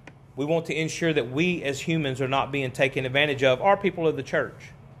 or we want to ensure that we as humans are not being taken advantage of, or people of the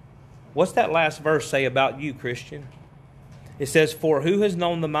church. What's that last verse say about you, Christian? It says, for who has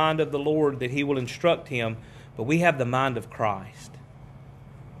known the mind of the Lord that he will instruct him? But we have the mind of Christ.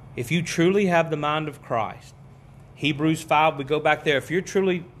 If you truly have the mind of Christ, Hebrews 5, we go back there. If you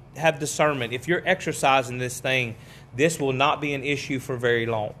truly have discernment, if you're exercising this thing, this will not be an issue for very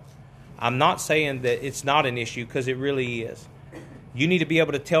long. I'm not saying that it's not an issue, because it really is. You need to be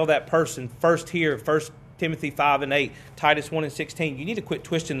able to tell that person first here, 1 Timothy 5 and 8, Titus 1 and 16, you need to quit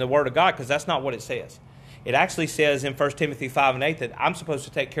twisting the Word of God, because that's not what it says. It actually says in 1 Timothy 5 and 8 that I'm supposed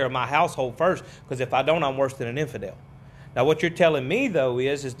to take care of my household first, because if I don't, I'm worse than an infidel. Now, what you're telling me, though,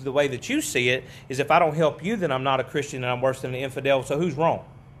 is the way that you see it, is if I don't help you, then I'm not a Christian and I'm worse than an infidel, so who's wrong?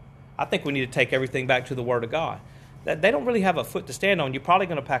 I think we need to take everything back to the Word of God. They don't really have a foot to stand on. You're probably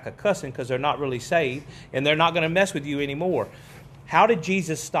going to pack a cussing because they're not really saved, and they're not going to mess with you anymore. How did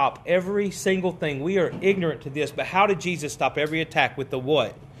Jesus stop every single thing? We are ignorant to this, but how did Jesus stop every attack with the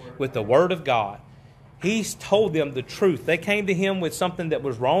what? With the Word of God. He's told them the truth. They came to him with something that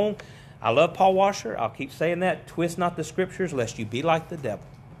was wrong. I love Paul Washer. I'll keep saying that. Twist not the Scriptures, lest you be like the devil.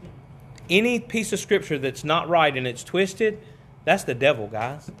 Any piece of Scripture that's not right and it's twisted, that's the devil,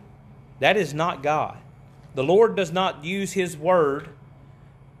 guys. That is not God. The Lord does not use His Word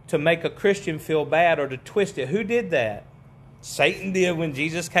to make a Christian feel bad or to twist it. Who did that? Satan did when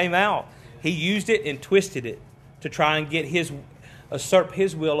Jesus came out. He used it and twisted it to try and get usurp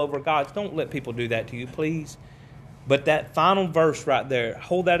His will over God's. Don't let people do that to you, please. But that final verse right there,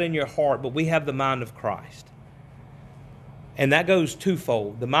 hold that in your heart. But we have the mind of Christ. And that goes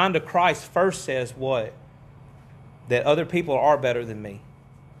twofold. The mind of Christ first says what? That other people are better than me.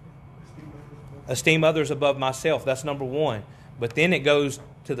 Esteem others above myself. That's number one. But then it goes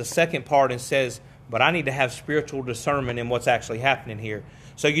to the second part and says, but I need to have spiritual discernment in what's actually happening here.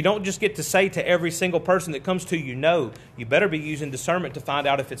 So you don't just get to say to every single person that comes to you, no. You better be using discernment to find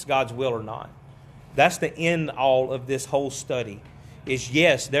out if it's God's will or not. That's the end all of this whole study. Is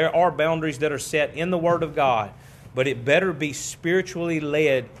yes, there are boundaries that are set in the Word of God, but it better be spiritually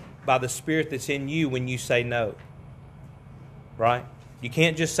led by the Spirit that's in you when you say no. Right? You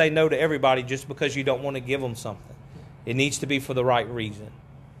can't just say no to everybody just because you don't want to give them something. It needs to be for the right reason.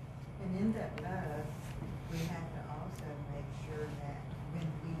 And in that love, we have to also make sure that when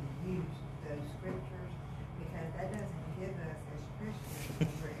we use those scriptures, because that doesn't give us as Christians when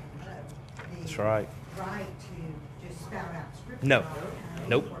we're in love That's right. Right to just spout out scripture. No. all the time.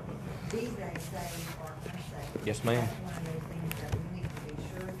 Nope. Be they saved or unsaved. Yes, ma'am. That's one of those things that we need to be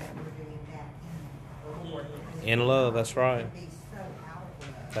sure that we're doing that in the Lord. Because In love, that's right. it can be so out of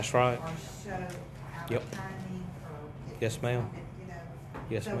love. That's right. Or so out Yep. of timing, or Yes, ma'am.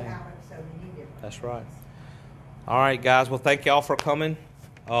 Yes, so ma'am. out of so many different That's right. things. All right, guys. Well, thank y'all for coming.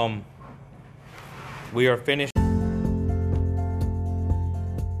 We are finished.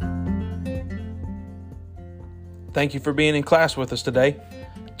 Thank you for being in class with us today.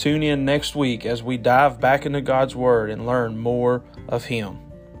 Tune in next week as we dive back into God's Word and learn more of Him.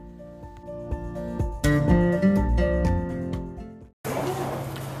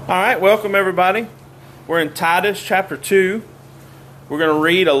 All right, welcome everybody. We're in Titus chapter 2. We're going to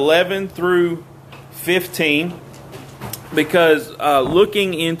read 11 through 15. because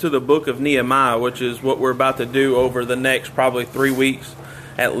looking into the book of Nehemiah, which is what we're about to do over the next probably 3 weeks,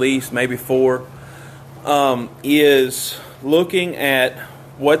 at least, maybe 4, is looking at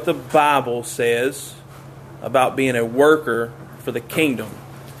what the Bible says about being a worker for the kingdom.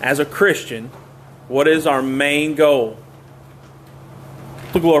 As a Christian, what is our main goal?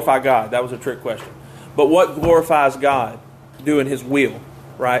 To glorify God. That was a trick question. But what glorifies God? Doing His will,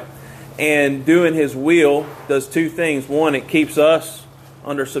 right? And doing His will does 2 things. One, it keeps us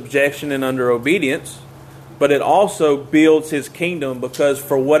under subjection and under obedience, but it also builds His kingdom, because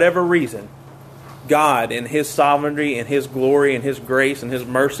for whatever reason, God in His sovereignty and His glory and His grace and His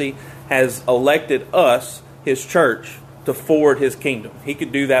mercy has elected us, His church, to forward His kingdom. He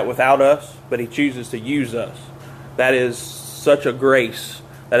could do that without us, but He chooses to use us. That is such a grace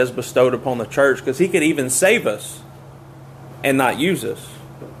that is bestowed upon the church, because He could even save us and not use us,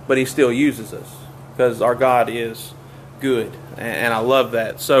 but He still uses us, because our God is good, and I love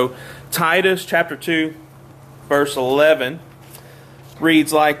that. So Titus chapter 2 verse 11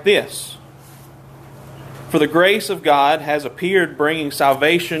 reads like this: "For the grace of God has appeared, bringing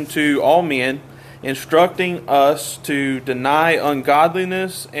salvation to all men, instructing us to deny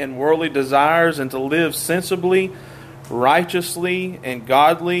ungodliness and worldly desires, and to live sensibly, righteously, and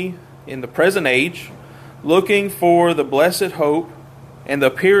godly in the present age, looking for the blessed hope and the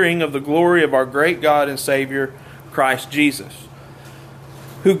appearing of the glory of our great God and Savior, Christ Jesus,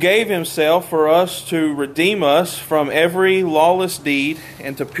 who gave Himself for us to redeem us from every lawless deed,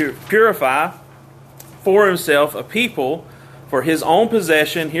 and to purify for Himself a people for His own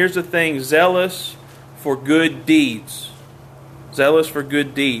possession." Here's the thing: zealous for good deeds. Zealous for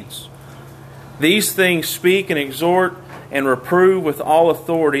good deeds. "These things speak and exhort and reprove with all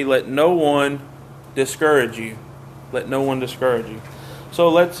authority. Let no one discourage you." Let no one discourage you. So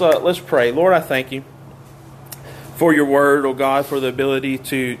let's pray. Lord, I thank You for Your word, oh God, for the ability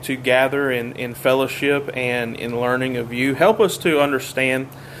to gather in fellowship and in learning of You. Help us to understand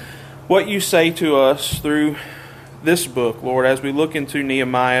what You say to us through this book, Lord, as we look into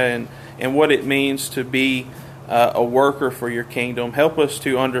Nehemiah and what it means to be a worker for Your kingdom. Help us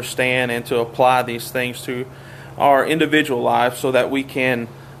to understand and to apply these things to our individual lives, so that we can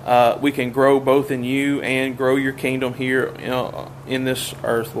grow both in You and grow Your kingdom here in this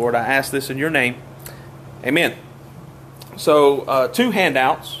earth, Lord. I ask this in Your name. Amen. So 2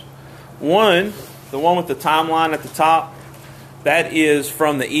 handouts. One, the one with the timeline at the top, that is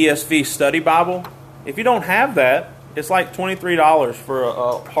from the ESV Study Bible. If you don't have that, it's like $23 for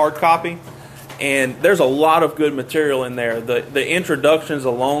a hard copy. And there's a lot of good material in there. The introductions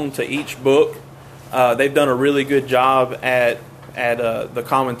alone to each book, they've done a really good job at the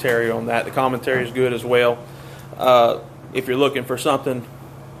commentary on that. The commentary is good as well. If you're looking for something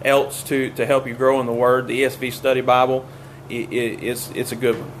else to help you grow in the Word, the ESV Study Bible, it's a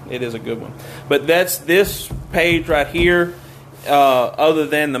good one. It is a good one. But that's this page right here. Other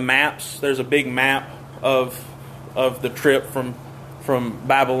than the maps, there's a big map of the trip from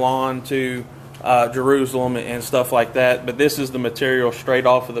Babylon to Jerusalem and stuff like that. But this is the material straight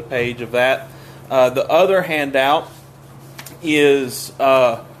off of the page of that. The other handout is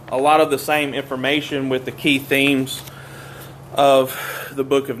a lot of the same information with the key themes of the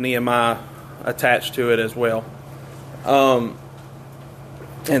book of Nehemiah attached to it as well.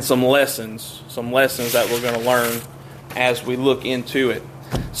 And some lessons that we're going to learn as we look into it.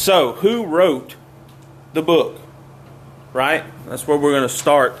 So, who wrote the book? Right? That's where we're going to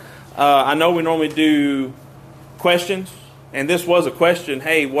start. I know we normally do questions, and this was a question.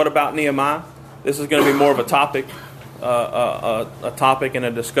 Hey, what about Nehemiah? This is going to be more of a topic, a topic and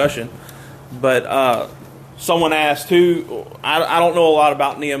a discussion. But someone asked, I don't know a lot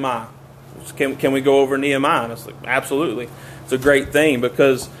about Nehemiah. Can we go over Nehemiah? And it's like, absolutely. It's a great thing,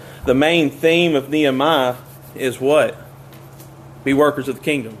 because the main theme of Nehemiah is what? Be workers of the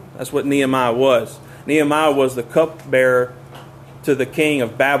kingdom. That's what Nehemiah was. Nehemiah was the cupbearer to the king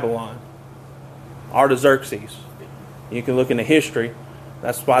of Babylon, Artaxerxes. You can look into history.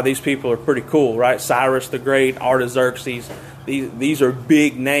 That's why these people are pretty cool, right? Cyrus the Great, Artaxerxes. These are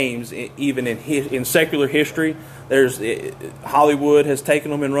big names, even in secular history. There's Hollywood has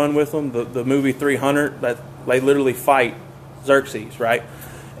taken them and run with them. The movie 300, that they literally fight Xerxes, right?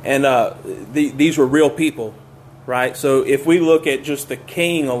 And these were real people, right? So if we look at just the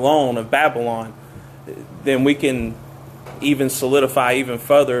king alone of Babylon, then we can even solidify even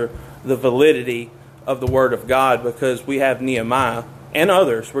further the validity of the Word of God, because we have Nehemiah and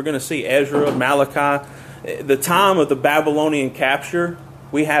others. We're going to see Ezra, Malachi. The time of the Babylonian capture,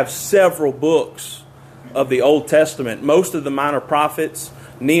 we have several books of the Old Testament. Most of the minor prophets.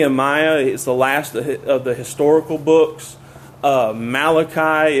 Nehemiah is the last of the historical books.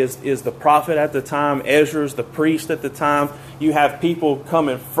 Malachi is the prophet at the time. Ezra's the priest at the time. You have people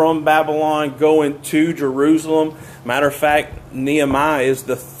coming from Babylon going to Jerusalem. Matter of fact, Nehemiah is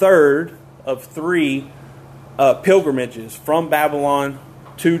the third of three pilgrimages from Babylon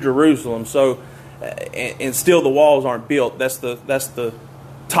to Jerusalem. So, and still the walls aren't built. That's the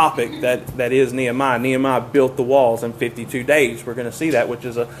topic that is Nehemiah. Nehemiah built the walls in 52 days. We're going to see that, which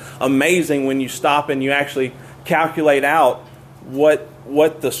is amazing when you stop and you actually calculate out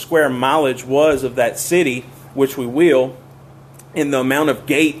what the square mileage was of that city, which we will, and the amount of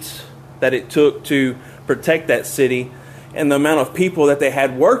gates that it took to protect that city, and the amount of people that they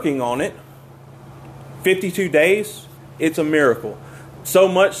had working on it. 52 days, it's a miracle. So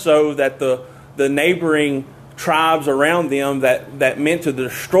much so that the neighboring tribes around them that meant to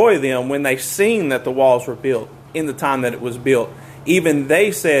destroy them, when they seen that the walls were built in the time that it was built, even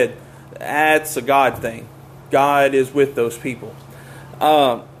they said, that's a God thing. God is with those people.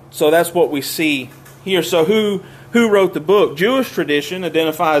 So that's what we see here. So who wrote the book? Jewish tradition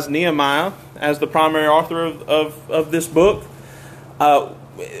identifies Nehemiah as the primary author of this book.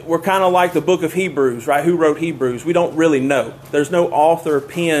 We're kind of like the book of Hebrews, right? Who wrote Hebrews? We don't really know. There's no author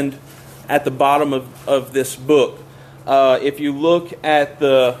penned at the bottom of this book. If you look at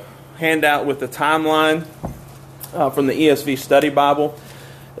the handout with the timeline from the ESV Study Bible,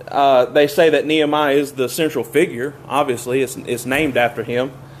 they say that Nehemiah is the central figure. Obviously, it's named after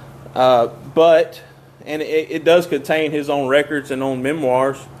him. But it does contain his own records and own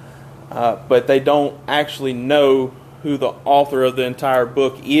memoirs, but they don't actually know who the author of the entire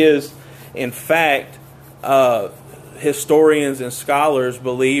book is. In fact, historians and scholars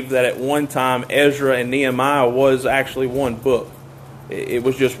believe that at one time Ezra and Nehemiah was actually one book. It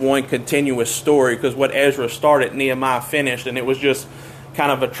was just one continuous story, because what Ezra started, Nehemiah finished, and it was just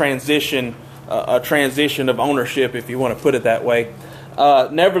kind of a transition of ownership, if you want to put it that way.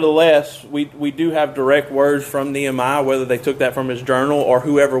 Nevertheless, we do have direct words from Nehemiah, whether they took that from his journal or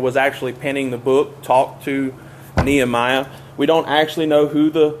whoever was actually penning the book talked to Nehemiah. We don't actually know who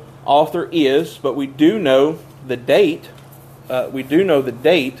the author is, but we do know the date.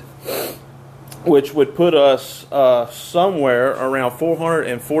 Which would put us somewhere around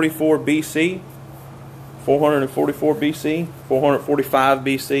 444 BC, 444 BC, 445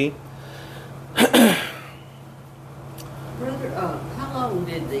 BC. Brother, how long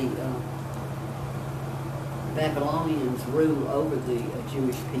did the Babylonians rule over the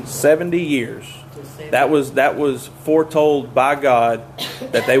Jewish people? 70 years. That was foretold by God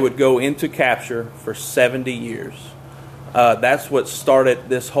that they would go into capture for 70 years. That's what started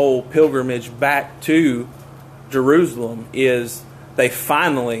this whole pilgrimage back to Jerusalem. Is they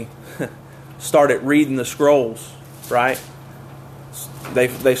finally started reading the scrolls, right?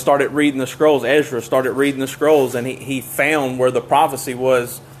 They started reading the scrolls. Ezra started reading the scrolls, and he found where the prophecy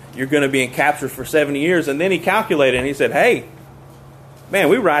was, you're going to be in capture for 70 years. And then he calculated, and he said, hey, man,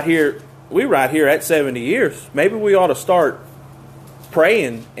 we right here at 70 years. Maybe we ought to start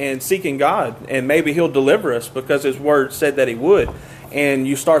praying and seeking God, and maybe He'll deliver us, because His Word said that He would. And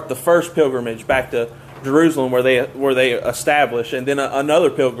you start the first pilgrimage back to Jerusalem where they establish, and then another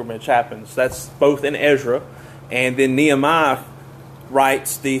pilgrimage happens. That's both in Ezra, and then Nehemiah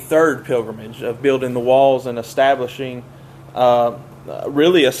writes the third pilgrimage of building the walls and establishing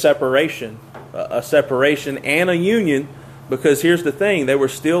really a separation and a union, because here's the thing, they were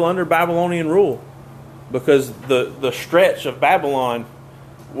still under Babylonian rule, because the stretch of Babylon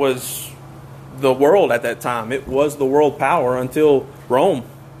was the world at that time. It was the world power until Rome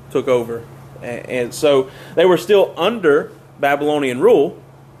took over. And so they were still under Babylonian rule,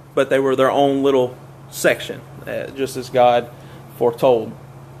 but they were their own little section, just as God foretold.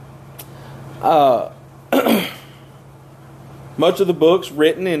 Much of the book's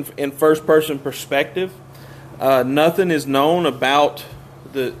written in first-person perspective. Nothing is known about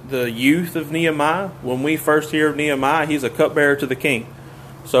the youth of Nehemiah. When we first hear of Nehemiah, he's a cupbearer to the king.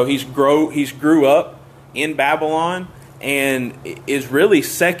 So he's grew up in Babylon and is really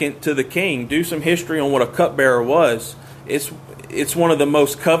second to the king. Do some history on what a cupbearer was. It's one of the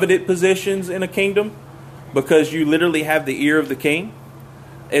most coveted positions in a kingdom, because you literally have the ear of the king.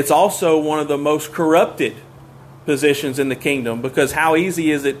 It's also one of the most corrupted positions in the kingdom, because how easy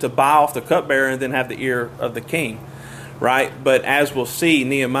is it to buy off the cupbearer and then have the ear of the king, right? But as we'll see,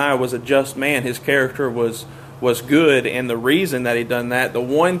 Nehemiah was a just man. His character was good, and the reason that he done that, the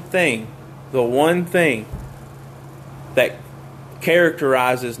one thing that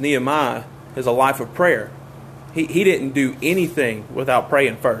characterizes Nehemiah is a life of prayer. He didn't do anything without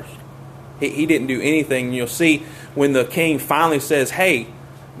praying first. He didn't do anything. You'll see when the king finally says, hey,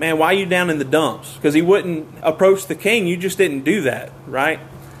 man, why are you down in the dumps? Because he wouldn't approach the king. You just didn't do that, right?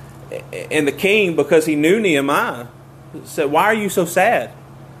 And the king, because he knew Nehemiah, said, why are you so sad?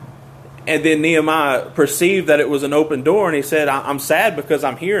 And then Nehemiah perceived that it was an open door, and he said, I'm sad because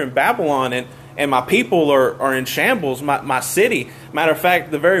I'm here in Babylon, and my people are in shambles, my city. Matter of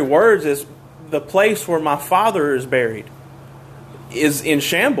fact, the very words is, the place where my father is buried is in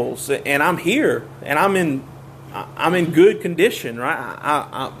shambles, and I'm here, and I'm in good condition,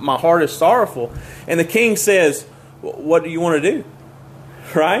 right? My heart is sorrowful. And the king says, what do you want to do?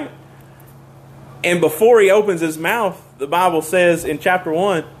 Right? And before he opens his mouth, the Bible says in chapter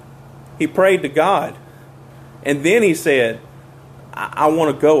 1, he prayed to God. And then he said, I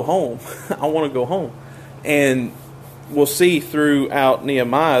want to go home. I want to go home. And we'll see throughout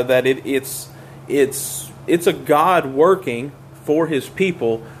Nehemiah that it's a God working for his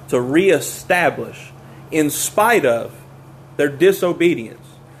people to reestablish in spite of their disobedience.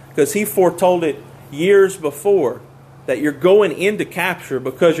 Because he foretold it years before, that you're going into capture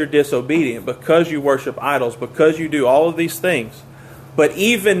because you're disobedient, because you worship idols, because you do all of these things. But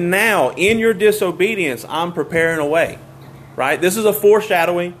even now, in your disobedience, I'm preparing a way. Right? This is a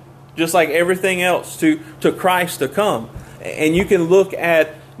foreshadowing, just like everything else, to Christ to come. And you can look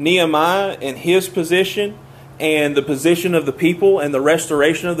at Nehemiah and his position and the position of the people and the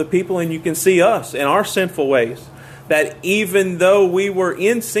restoration of the people, and you can see us in our sinful ways, that even though we were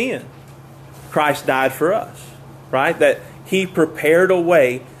in sin, Christ died for us. Right? That he prepared a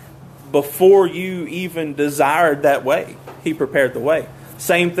way before you even desired that way. He prepared the way.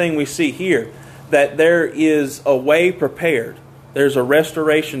 Same thing we see here, that there is a way prepared. There's a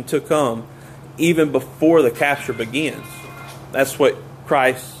restoration to come even before the capture begins. That's what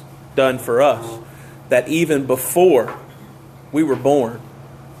Christ done for us. That even before we were born,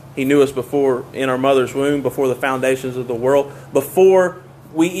 he knew us before in our mother's womb, before the foundations of the world, before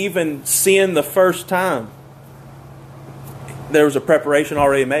we even sinned the first time. There was a preparation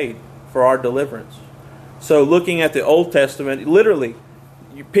already made for our deliverance. So looking at the Old Testament, literally,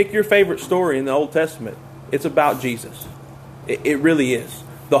 you pick your favorite story in the Old Testament. It's about Jesus. It really is.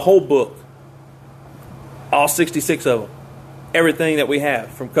 The whole book. All 66 of them. Everything that we have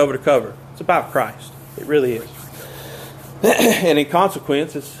from cover to cover. It's about Christ. It really is. And in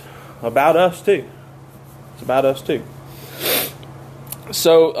consequence, it's about us too. It's about us too.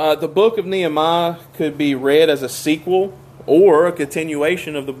 So the book of Nehemiah could be read as a sequel or a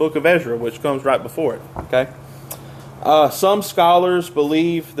continuation of the book of Ezra, which comes right before it. Okay. Some scholars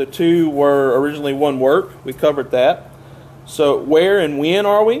believe the two were originally one work. We covered that. So where and when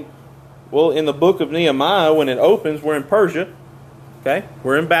are we? Well, in the book of Nehemiah, when it opens, we're in Persia. Okay,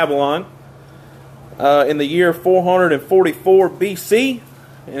 we're in Babylon. In the year 444 BC,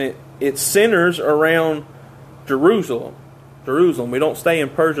 and it centers around Jerusalem. We don't stay in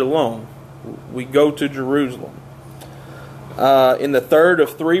Persia long. We go to Jerusalem. In the third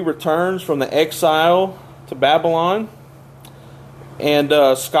of three returns from the exile to Babylon.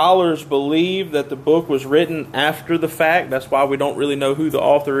 And scholars believe that the book was written after the fact. That's why we don't really know who the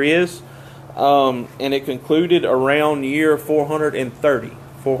author is. And it concluded around year 430.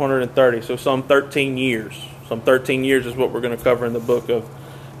 430, so some 13 years. Some 13 years is what we're going to cover in the book of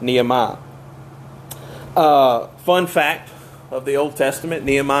Nehemiah. Fun fact of the Old Testament,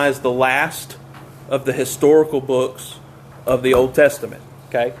 Nehemiah is the last of the historical books of the Old Testament.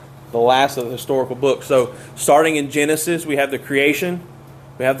 Okay? The last of the historical books. So starting in Genesis, we have the creation,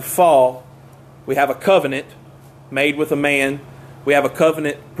 we have the fall, we have a covenant made with a man, we have a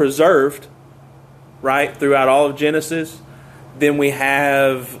covenant preserved, right, throughout all of Genesis. Then we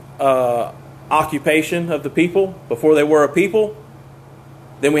have occupation of the people before they were a people.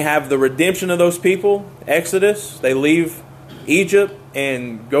 Then we have the redemption of those people, Exodus. They leave Egypt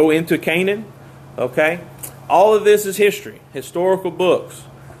and go into Canaan. Okay? All of this is history, historical books.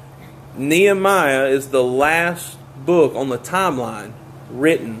 Nehemiah is the last book on the timeline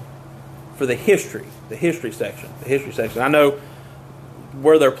written for the history section. The history section. I know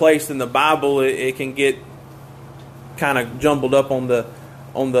where they're placed in the Bible, it can get kind of jumbled up on the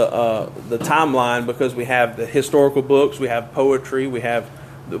timeline, because we have the historical books, we have poetry, we have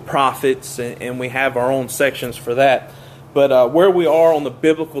the prophets, and we have our own sections for that. But where we are on the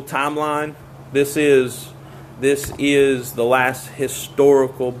biblical timeline, this is the last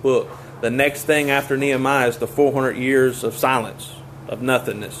historical book. The next thing after Nehemiah is the 400 years of silence, of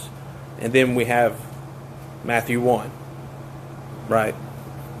nothingness. And then we have Matthew 1, right?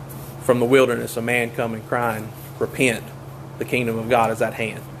 From the wilderness, a man coming crying, repent, the kingdom of God is at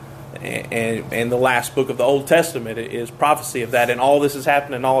hand. And the last book of the Old Testament is prophecy of that. And all this is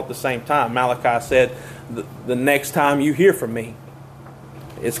happening all at the same time. Malachi said, the next time you hear from me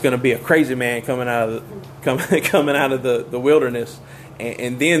it's going to be a crazy man coming out of coming out of the wilderness,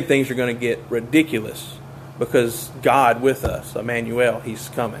 and then things are going to get ridiculous because God with us, Emmanuel, He's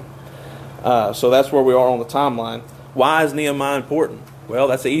coming. So that's where we are on the timeline. Why is Nehemiah important? Well,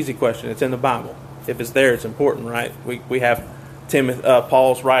 that's an easy question. It's in the Bible. If it's there, it's important, right? We have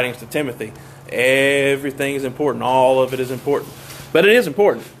Paul's writings to Timothy. Everything is important. All of it is important. But it is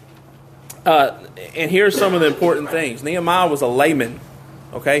important. And here's some of the important things. Nehemiah was a layman.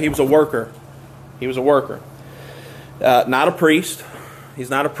 Okay? He was a worker. He was a worker. Not a priest. He's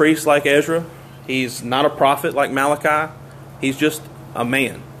not a priest like Ezra. He's not a prophet like Malachi. He's just a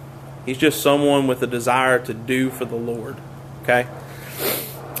man. He's just someone with a desire to do for the Lord. Okay?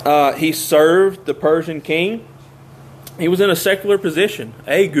 He served the Persian king. He was in a secular position,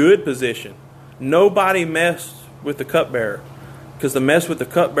 a good position. Nobody messed with the cupbearer, because the mess with the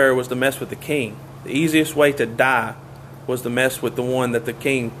cupbearer was the mess with the king. The easiest way to die was to mess with the one that the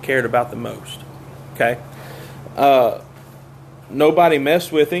king cared about the most. Okay? Nobody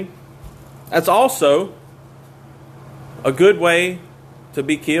messed with him. That's also a good way to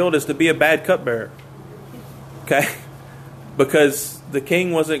be killed, is to be a bad cupbearer. Okay? Because the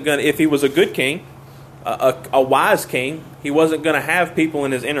king wasn't going to, if he was a good king, a wise king, he wasn't going to have people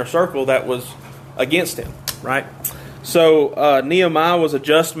in his inner circle that was against him, right? So Nehemiah was a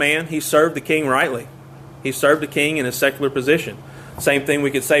just man. He served the king rightly. He served the king in his secular position. Same thing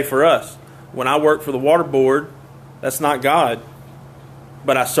we could say for us. When I work for the water board, that's not God,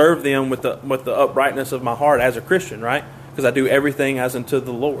 but I serve them with the uprightness of my heart as a Christian, right? Because I do everything as unto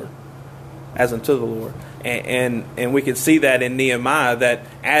the Lord. As unto the Lord. And we can see that in Nehemiah, that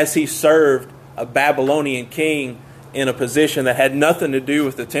as he served a Babylonian king in a position that had nothing to do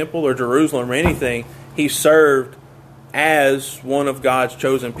with the temple or Jerusalem or anything, he served as one of God's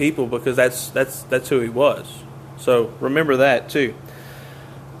chosen people, because that's who he was. So remember that too.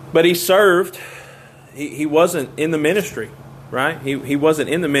 But he served. He wasn't in the ministry, right? He wasn't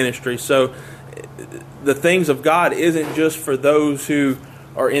in the ministry. So the things of God isn't just for those who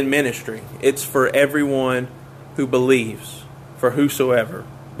are in ministry. It's for everyone who believes, for whosoever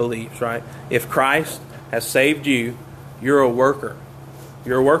believes, right? If Christ has saved you, you're a worker.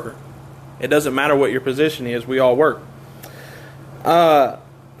 You're a worker. It doesn't matter what your position is. We all work.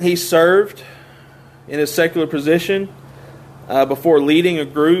 He served in his secular position before leading a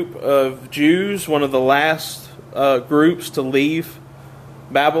group of Jews, one of the last groups to leave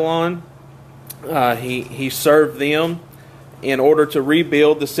Babylon. He served them in order to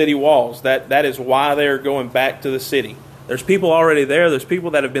rebuild the city walls. That is why they're going back to the city. There's people already there. There's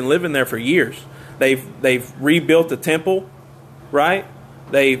people that have been living there for years. They've rebuilt the temple, right?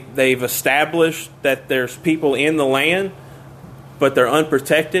 They've established that there's people in the land, but they're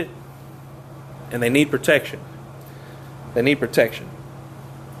unprotected, and they need protection. They need protection.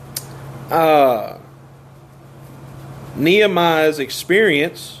 Nehemiah's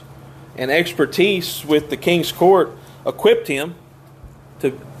experience and expertise with the king's court equipped him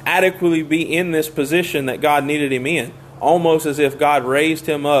to adequately be in this position that God needed him in, almost as if God raised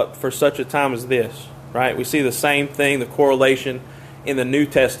him up for such a time as this, right? We see the same thing, the correlation in the New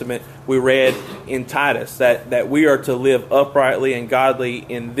Testament we read in Titus, that we are to live uprightly and godly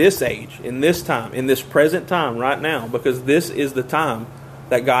in this age, in this time, in this present time right now, because this is the time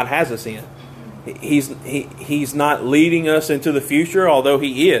that God has us in. He's not leading us into the future, although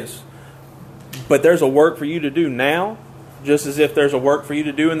He is. But there's a work for you to do now, just as if there's a work for you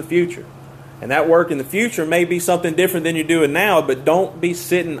to do in the future. And that work in the future may be something different than you're doing now, but don't be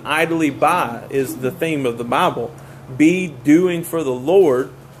sitting idly by, is the theme of the Bible. Be doing for the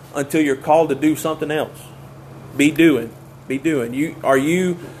Lord until you're called to do something else. Be doing. Be doing.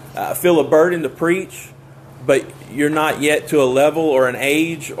 You feel a burden to preach, but you're not yet to a level or an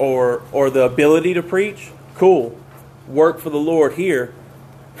age or the ability to preach? Cool. Work for the Lord here.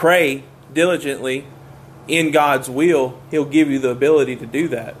 Pray diligently in God's will. He'll give you the ability to do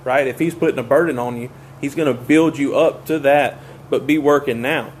that, right? If He's putting a burden on you, He's going to build you up to that, but be working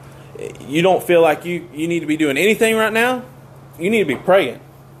now. You don't feel like you need to be doing anything right now? You need to be praying,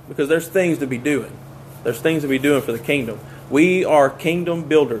 because there's things to be doing. There's things to be doing for the kingdom. We are kingdom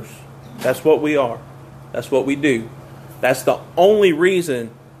builders. That's what we are. That's what we do. That's the only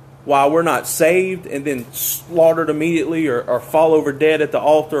reason why we're not saved and then slaughtered immediately or fall over dead at the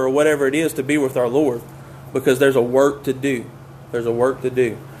altar or whatever it is to be with our Lord. Because there's a work to do. There's a work to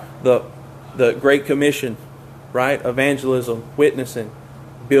do. The Great Commission, right? Evangelism, witnessing,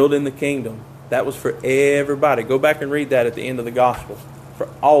 building the kingdom. That was for everybody. Go back and read that at the end of the gospel. For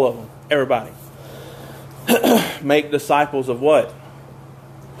all of them. Everybody. Make disciples of what?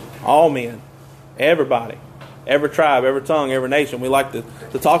 All men. Everybody. every tribe, every tongue, every nation. We like to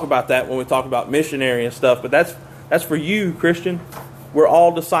talk about that when we talk about missionary and stuff. But that's for you, Christian. We're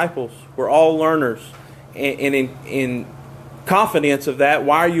all disciples. We're all learners. And in confidence of that,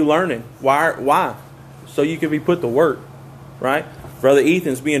 why are you learning? Why? So you can be put to work, right? Brother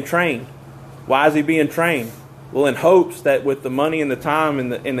Ethan's being trained. Why is he being trained? Well, in hopes that with the money and the time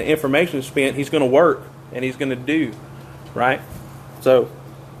and the information spent, he's going to work and he's going to do, right? So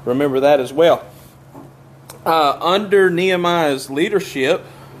remember that as well. Under Nehemiah's leadership,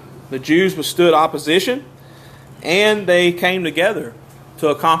 the Jews withstood opposition and they came together to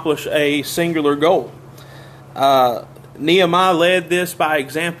accomplish a singular goal. Nehemiah led this by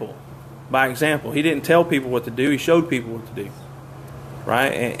example. By example. He didn't tell people what to do. He showed people what to do. Right?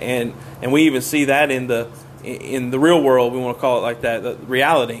 And we even see that in the real world, we want to call it like that. The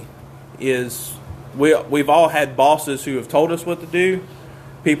reality is we've all had bosses who have told us what to do,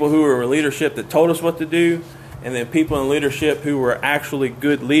 people who are in leadership that told us what to do, and then people in leadership who were actually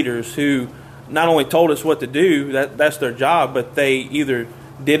good leaders who not only told us what to do, that's their job, but they either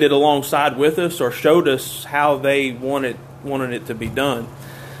did it alongside with us or showed us how they wanted it to be done.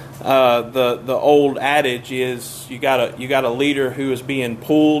 The old adage is you got a leader who is being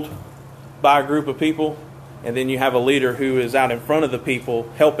pulled by a group of people, and then you have a leader who is out in front of the people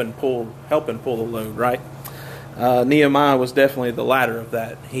helping pull the load, right? Nehemiah was definitely the latter of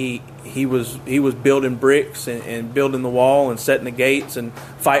that. He was building bricks and building the wall and setting the gates and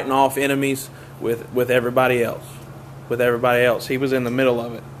fighting off enemies with everybody else. With everybody else, he was in the middle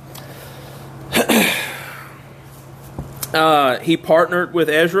of it. He partnered with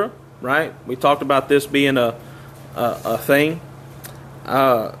Ezra, right? We talked about this being a thing.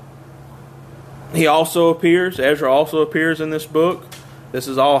 Ezra also appears in this book. This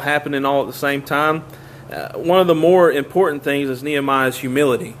is all happening all at the same time. One of the more important things is Nehemiah's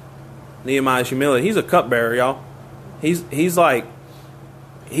humility. He's a cupbearer, y'all. He's a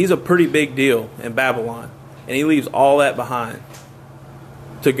pretty big deal in Babylon. And he leaves all that behind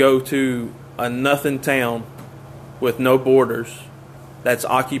to go to a nothing town with no borders that's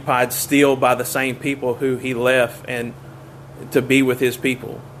occupied still by the same people who he left, and to be with his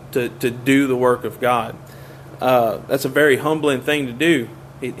people, to do the work of God. That's a very humbling thing to do.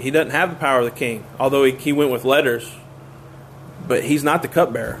 He doesn't have the power of the king, although he went with letters, but he's not the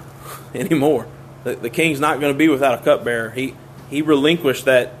cupbearer anymore. The king's not going to be without a cupbearer. He relinquished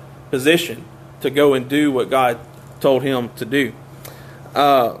that position to go and do what God told him to do.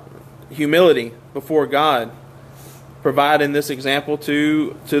 Humility before God, providing this example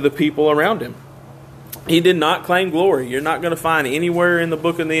to the people around him. He did not claim glory. You're not going to find anywhere in the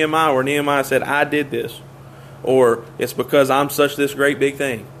book of Nehemiah where Nehemiah said, I did this, or it's because I'm such this great big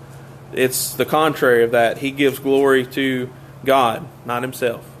thing. It's the contrary of that. He gives glory to God, not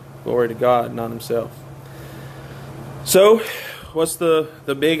himself. Glory to God, not himself. So, what's the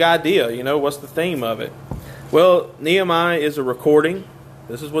big idea? What's the theme of it? Well, Nehemiah is a recording.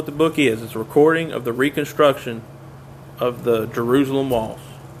 This is what the book is. It's a recording of the reconstruction of the Jerusalem walls.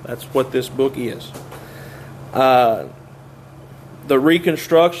 That's what this book is. The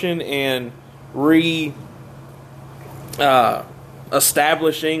reconstruction and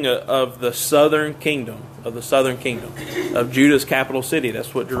establishing of the southern kingdom, of Judah's capital city.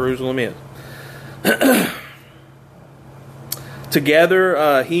 That's what Jerusalem is.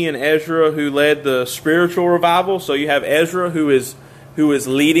 Together, he and Ezra, who led the spiritual revival. So you have Ezra, who is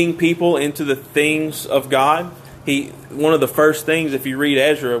leading people into the things of God. One of the first things, if you read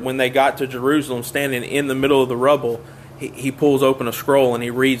Ezra, when they got to Jerusalem, standing in the middle of the rubble, he pulls open a scroll and he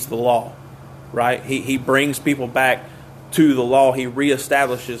reads the law. Right? He brings people back to the law. He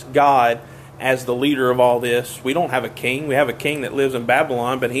reestablishes God as the leader of all this. We don't have a king. We have a king that lives in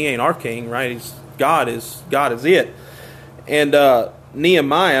Babylon, but he ain't our king, right? God is it. And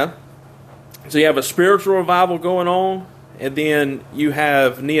Nehemiah, so you have a spiritual revival going on, and then you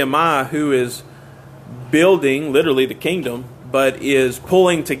have Nehemiah, who is building literally the kingdom, but is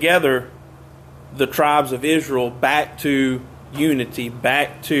pulling together the tribes of Israel back to unity,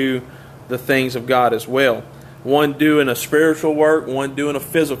 back to the things of God as well. One doing a spiritual work, one doing a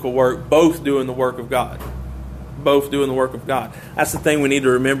physical work, both doing the work of God. Both doing the work of God. That's the thing we need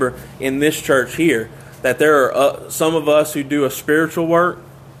to remember in this church here, that there are some of us who do a spiritual work.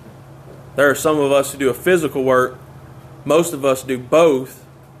 There are some of us who do a physical work. Most of us do both.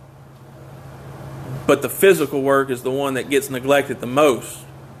 But the physical work is the one that gets neglected the most.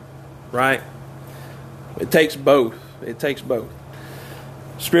 Right? It takes both. It takes both.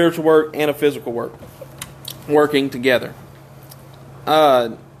 Spiritual work and a physical work. Working together.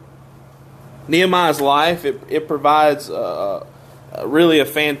 Nehemiah's life, it provides really a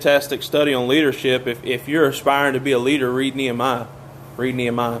fantastic study on leadership. If you're aspiring to be a leader, read Nehemiah. Read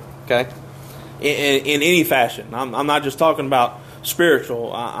Nehemiah, okay? In any fashion. I'm not just talking about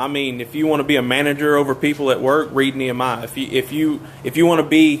spiritual. I mean, if you want to be a manager over people at work, read Nehemiah. If you want to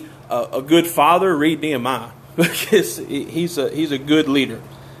be a good father, read Nehemiah, because he's a good leader.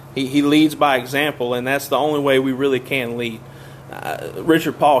 He leads by example, and that's the only way we really can lead.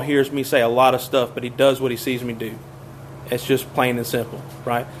 Richard Paul hears me say a lot of stuff, but he does what he sees me do. It's just plain and simple,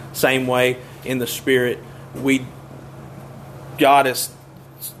 right? Same way in the Spirit, God has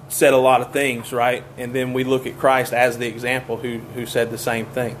said a lot of things, right? And then we look at Christ as the example who said the same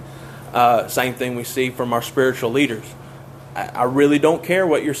thing. Same thing we see from our spiritual leaders. I really don't care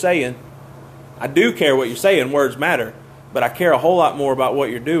what you're saying. I do care what you're saying. Words matter. But I care a whole lot more about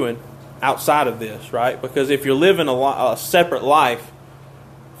what you're doing outside of this, right? Because if you're living a separate life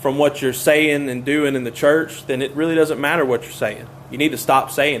from what you're saying and doing in the church, then it really doesn't matter what you're saying. You need to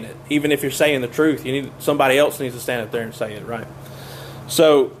stop saying it. Even if you're saying the truth, somebody else needs to stand up there and say it, right?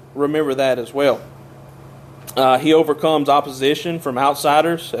 So remember that as well. He overcomes opposition from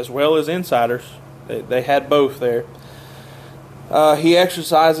outsiders as well as insiders. They had both there. He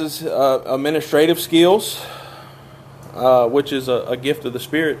exercises administrative skills, which is a gift of the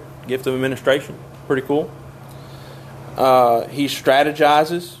Spirit, gift of administration. Pretty cool. He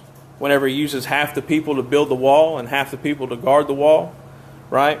strategizes whenever he uses half the people to build the wall and half the people to guard the wall,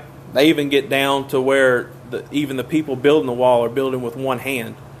 right? They even get down to where even the people building the wall are building with one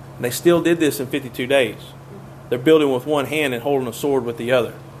hand. And they still did this in 52 days. They're building with one hand and holding a sword with the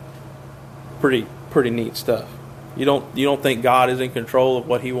other. Pretty neat stuff. You don't think God is in control of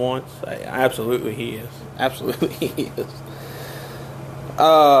what He wants? Absolutely He is. Absolutely He is.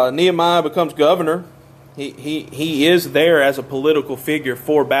 Nehemiah becomes governor. He is there as a political figure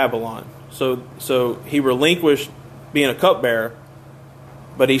for Babylon. So he relinquished being a cupbearer,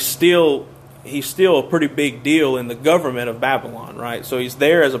 but he's still a pretty big deal in the government of Babylon, right? So he's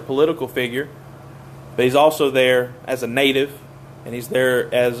there as a political figure, but he's also there as a native, and he's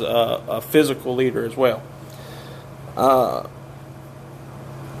there as a physical leader as well.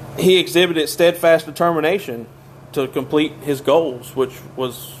 He exhibited steadfast determination to complete his goals, which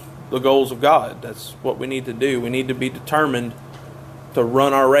was the goals of God. That's what we need to do. We need to be determined to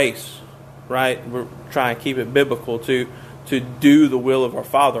run our race, right? We're trying to keep it biblical to do the will of our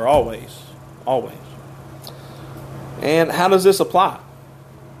Father always. Always. And how does this apply?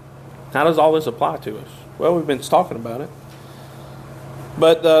 How does all this apply to us? Well, we've been talking about it.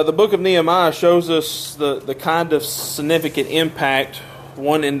 But the book of Nehemiah shows us the kind of significant impact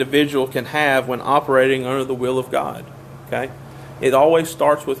one individual can have when operating under the will of God. Okay? It always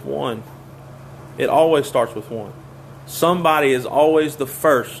starts with one. It always starts with one. Somebody is always the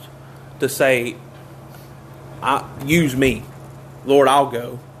first to say, use me. Lord, I'll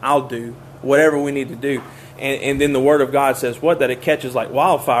go. I'll do whatever we need to do. And then the Word of God says what? That it catches like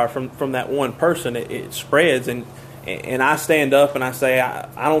wildfire from that one person. It spreads. And I stand up and I say,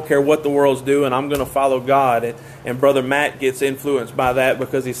 I don't care what the world's doing. I'm going to follow God. And Brother Matt gets influenced by that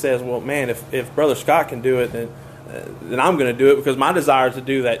because he says, well, man, if Brother Scott can do it, then I'm going to do it, because my desire is to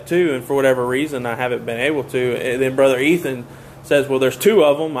do that too. And for whatever reason, I haven't been able to. And then Brother Ethan says, well, there's two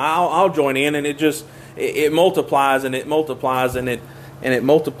of them. I'll join in. And it multiplies and it multiplies and it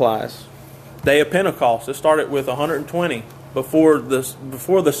multiplies. Day of Pentecost, it started with 120. Before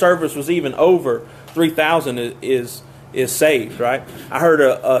the service was even over, 3,000 is saved, right? I heard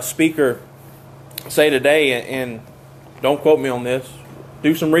a speaker say today, and don't quote me on this,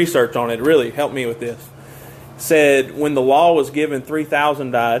 do some research on it, really help me with this. Said when the law was given,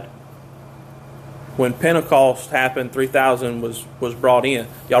 3,000 died. When Pentecost happened, 3,000 was brought in.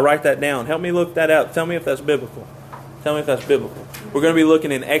 Y'all write that down. Help me look that up. Tell me if that's biblical. Tell me if that's biblical. We're going to be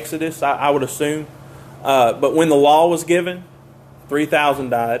looking in Exodus, I would assume. But when the law was given, 3,000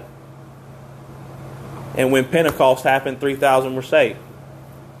 died. And when Pentecost happened, 3,000 were saved.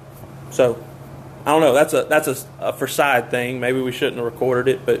 So, I don't know. That's a for side thing. Maybe we shouldn't have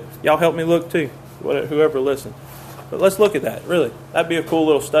recorded it, but y'all help me look too. Whoever listens. But let's look at that. Really, that'd be a cool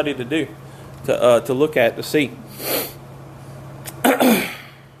little study to do, to look at, to see.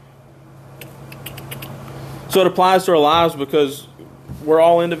 So it applies to our lives because we're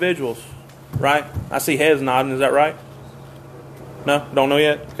all individuals, right? I see heads nodding. Is that right? No? Don't know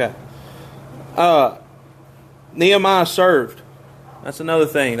yet? Okay. Nehemiah served. That's another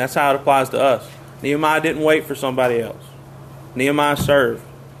thing. That's how it applies to us. Nehemiah didn't wait for somebody else. Nehemiah served.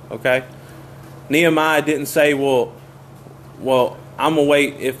 Okay? Nehemiah didn't say, well, I'm going to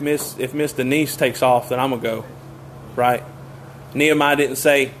wait. If Miss Denise takes off, then I'm going to go. Right? Nehemiah didn't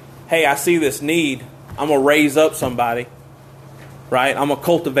say, hey, I see this need. I'm going to raise up somebody. right? I'm gonna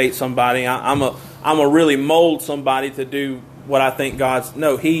cultivate somebody. I'm gonna really mold somebody to do what I think God's.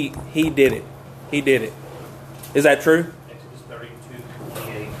 No, He did it. He did it. Is that true? Exodus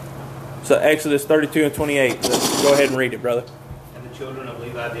 32:28. So Exodus 32 and 28. Let's go ahead and read it, brother. And the children of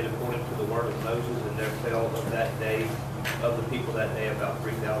Levi did according to the word of Moses, and there fell of that day, of the people that day, about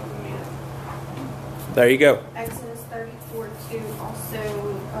 3,000 men. There you go. Exodus 34:2,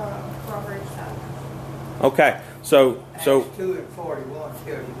 also Proverbs 7. Okay. So Acts 2 and 41 tells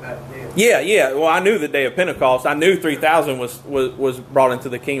you about this. yeah. Well, I knew the day of Pentecost. I knew 3,000 was brought into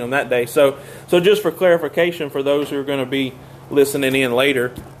the kingdom that day. So just for clarification for those who are going to be listening in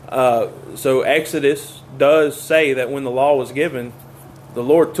later, so Exodus does say that when the law was given, the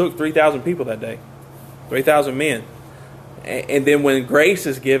Lord took 3,000 people that day, 3,000 men. And then when grace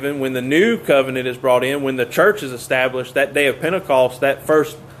is given, when the new covenant is brought in, when the church is established, that day of Pentecost, that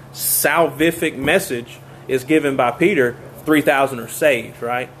first salvific message is given by Peter, 3,000 are saved,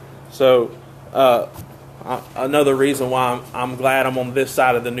 right? So another reason why I'm glad I'm on this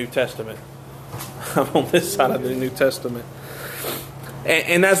side of the New Testament. I'm on this side of the New Testament.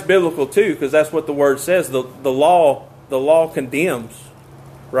 And that's biblical too, because that's what the Word says. The law condemns,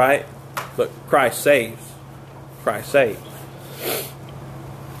 right? But Christ saves. Christ saves.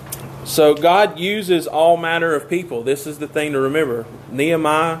 So God uses all manner of people. This is the thing to remember.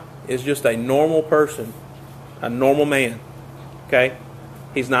 Nehemiah is just a normal person, a normal man. Okay?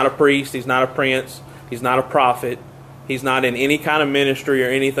 He's not a priest. He's not a prince. He's not a prophet. He's not in any kind of ministry or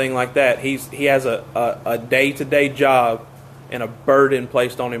anything like that. He has a day-to-day job and a burden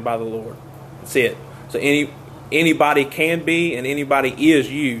placed on him by the Lord. That's it. So anybody can be and anybody is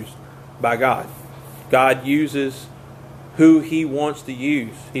used by God. God uses who He wants to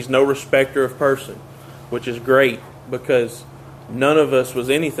use. He's no respecter of person, which is great because none of us was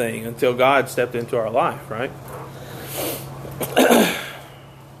anything until God stepped into our life, right?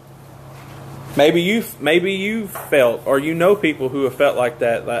 Maybe you felt, or you know people who have felt like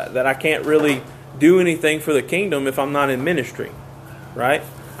that I can't really do anything for the kingdom if I'm not in ministry, right?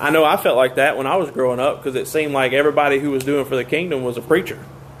 I know I felt like that when I was growing up because it seemed like everybody who was doing for the kingdom was a preacher,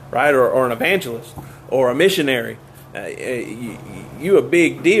 right? Or an evangelist or a missionary. You a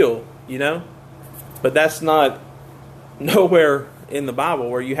big deal, you know? But that's not nowhere in the Bible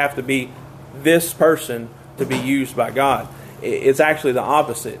where you have to be this person to be used by God. It's actually the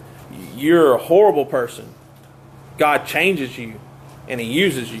opposite. You're a horrible person. God changes you and He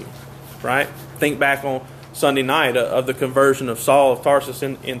uses you, right? Think back on Sunday night of the conversion of Saul of Tarsus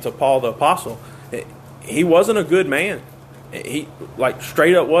into Paul the Apostle. He wasn't a good man. He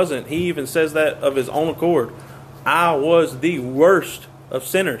straight up wasn't. He even says that of his own accord. I was the worst of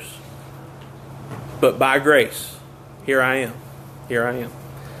sinners. But by grace, here I am. Here I am.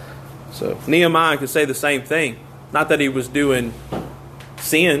 So Nehemiah could say the same thing. Not that he was doing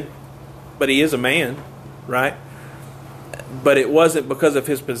sin, but he is a man, right? But it wasn't because of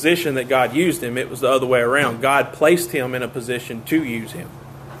his position that God used him. It was the other way around. God placed him in a position to use him.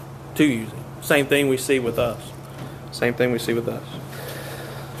 To use him. Same thing we see with us. Same thing we see with us.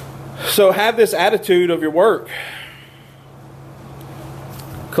 So have this attitude of your work.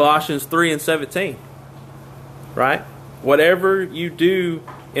 Colossians 3 and 17. Right? Whatever you do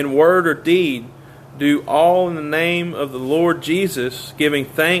in word or deed, do all in the name of the Lord Jesus, giving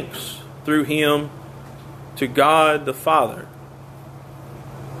thanks through Him to God the Father.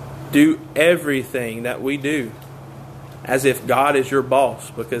 Do everything that we do as if God is your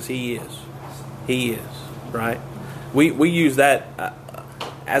boss, because He is. He is, right? We use that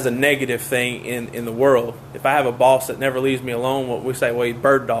as a negative thing in the world. If I have a boss that never leaves me alone, what we say, well, he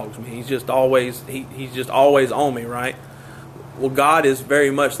bird dogs me. He's just always on me, right? Well, God is very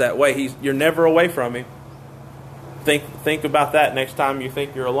much that way. You're never away from Him. Think about that next time you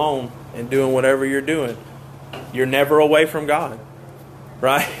think you're alone and doing whatever you're doing. You're never away from God,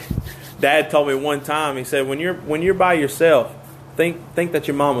 right? Dad told me one time. He said, when you're by yourself, think that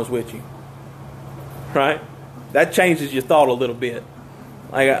your mama's with you, right? That changes your thought a little bit.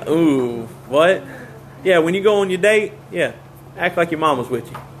 Like, ooh, what? Yeah, when you go on your date, yeah, act like your mama's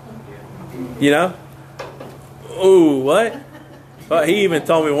with you. You know? Ooh, what? But he even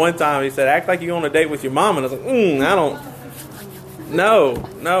told me one time, he said, act like you're on a date with your mom. And I was like,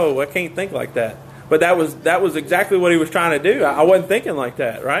 no, I can't think like that. But that was exactly what he was trying to do. I wasn't thinking like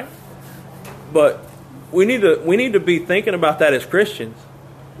that, right? But we need to be thinking about that as Christians.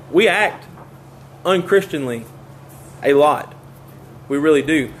 We act unchristianly a lot. We really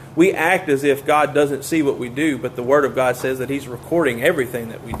do. We act as if God doesn't see what we do, but the Word of God says that He's recording everything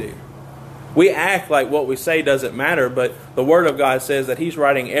that we do. We act like what we say doesn't matter, but the Word of God says that He's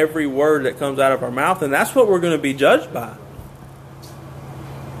writing every word that comes out of our mouth, and that's what we're going to be judged by.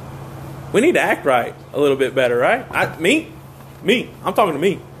 We need to act right a little bit better, right? Me. I'm talking to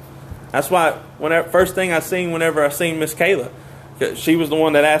me. That's why first thing I seen whenever I seen Miss Kayla, she was the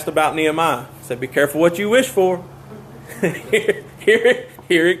one that asked about Nehemiah. I said, be careful what you wish for. Here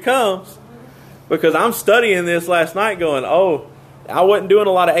it comes. Because I'm studying this last night going, oh, I wasn't doing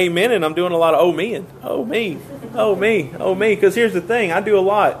a lot of amen, and I'm doing a lot of oh me and oh me, oh me, oh me. Because here's the thing, I do a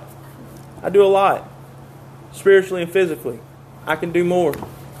lot. Spiritually and physically. I can do more.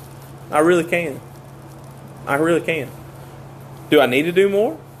 I really can. Do I need to do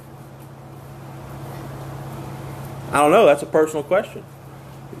more? I don't know. That's a personal question.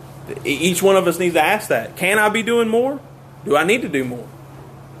 Each one of us needs to ask that. Can I be doing more? Do I need to do more?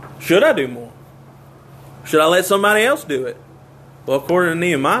 Should I do more? Should I let somebody else do it? Well, according to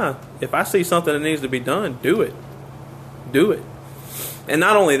Nehemiah, if I see something that needs to be done, do it. Do it. And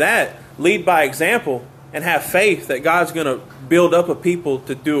not only that, lead by example and have faith that God's going to build up a people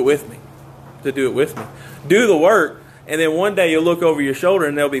to do it with me. Do the work, and then one day you'll look over your shoulder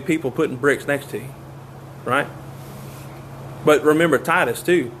and there'll be people putting bricks next to you. Right? But remember Titus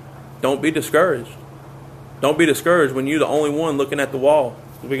too. Don't be discouraged. Don't be discouraged when you're the only one looking at the wall.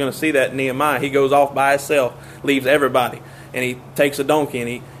 We're going to see that in Nehemiah. He goes off by himself, leaves everybody, and he takes a donkey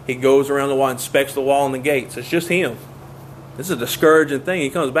and he goes around the wall, inspects the wall and the gates. It's just him. This is a discouraging thing. He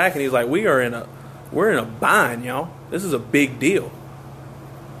comes back and he's like, we're in a bind, y'all. This is a big deal.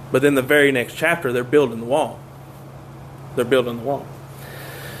 But then the very next chapter, they're building the wall.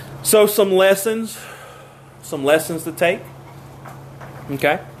 So some lessons to take.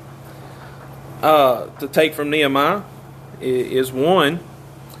 Okay. To take from Nehemiah is one,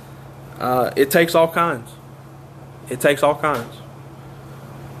 it takes all kinds.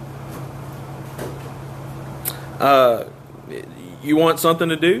 You want something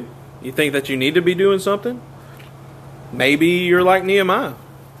to do? You think that you need to be doing something? Maybe you're like Nehemiah.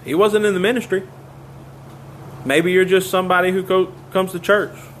 He wasn't in the ministry. Maybe you're just somebody who comes to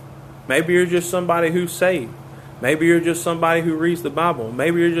church. Maybe you're just somebody who's saved. Maybe you're just somebody who reads the Bible.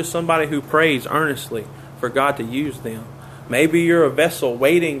 Maybe you're just somebody who prays earnestly for God to use them. Maybe you're a vessel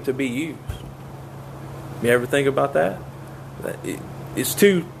waiting to be used. You ever think about that? It's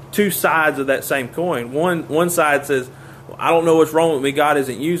two sides of that same coin. One side says, I don't know what's wrong with me. God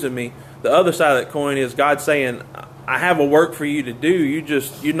isn't using me. The other side of that coin is God saying, I have a work for you to do.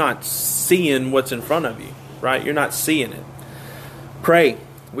 You're not seeing what's in front of you, right? You're not seeing it. Pray.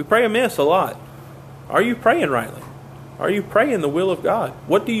 We pray amiss a lot. Are you praying rightly? Are you praying the will of God?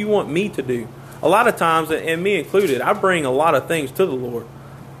 What do you want me to do? A lot of times, and me included, I bring a lot of things to the Lord.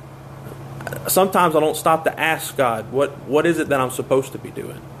 Sometimes I don't stop to ask God, what is it that I'm supposed to be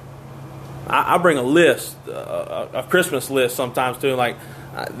doing? I bring a list, a Christmas list sometimes too, like,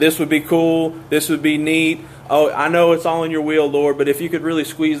 this would be cool, this would be neat. Oh, I know it's all in your will, Lord, but if you could really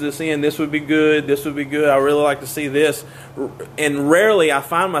squeeze this in, this would be good, I really like to see this. And rarely I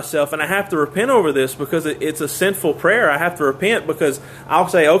find myself, and I have to repent over this because it's a sinful prayer. I have to repent because I'll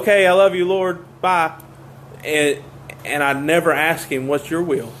say, okay, I love you, Lord, bye. And I never ask Him, what's your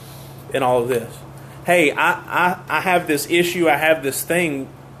will in all of this? Hey, I have this issue, I have this thing,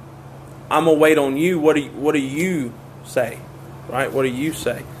 I'm going to wait on you. What do you say? Right? What do you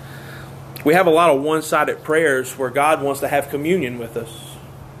say? We have a lot of one-sided prayers where God wants to have communion with us.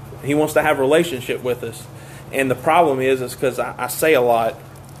 He wants to have a relationship with us. And the problem is because I say a lot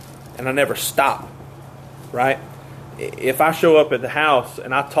and I never stop. Right? If I show up at the house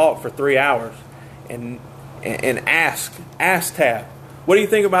and I talk for 3 hours and ask Tab, what do you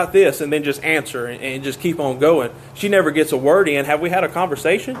think about this? And then just answer and just keep on going. She never gets a word in. Have we had a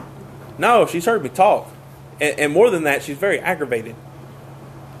conversation? No, she's heard me talk. And more than that, she's very aggravated.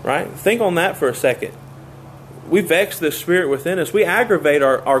 Right? Think on that for a second. We vex the spirit within us. We aggravate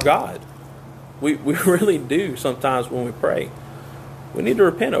our God. We really do sometimes when we pray. We need to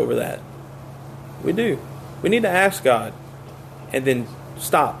repent over that. We do. We need to ask God and then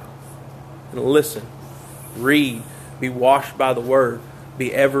stop and listen. Read. Be washed by the Word.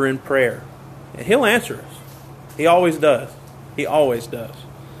 Be ever in prayer. And He'll answer us. He always does. He always does.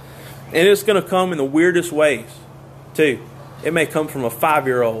 And it's going to come in the weirdest ways, too. It may come from a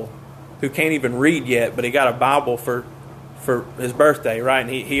 5-year-old who can't even read yet, but he got a Bible for his birthday, right? And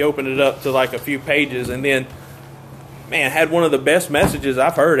he opened it up to like a few pages and then, man, had one of the best messages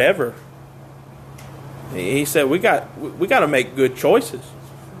I've heard ever. He said, we got to make good choices.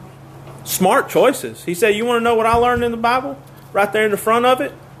 Smart choices. He said, you want to know what I learned in the Bible? Right there in the front of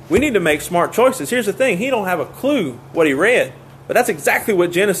it? We need to make smart choices. Here's the thing. He don't have a clue what he read. But that's exactly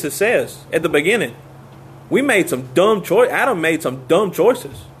what Genesis says at the beginning. We made some dumb choices. Adam made some dumb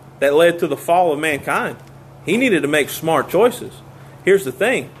choices that led to the fall of mankind. He needed to make smart choices. Here's the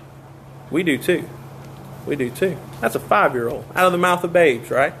thing. We do too. We do too. That's a 5-year-old out of the mouth of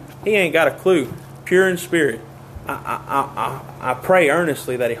babes, right? He ain't got a clue. Pure in spirit. I pray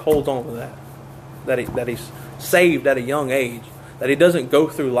earnestly that he holds on to that. That he's saved at a young age. That he doesn't go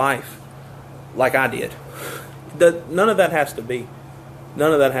through life like I did. None of that has to be.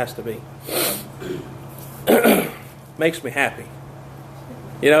 None of that has to be. Makes me happy.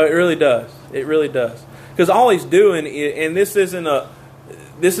 You know, it really does. It really does. Because all he's doing, and this is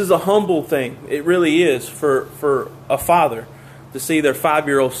a humble thing. It really is for a father to see their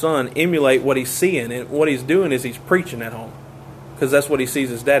 5-year-old son emulate what he's seeing. And what he's doing is he's preaching at home. Because that's what he sees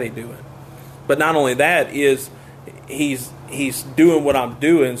his daddy doing. But not only that, is he's doing what I'm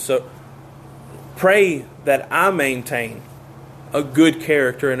doing. So pray that I maintain a good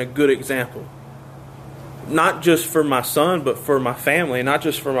character and a good example. Not just for my son, but for my family. Not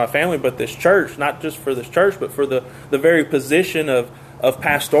just for my family, but this church. Not just for this church, but for the very position of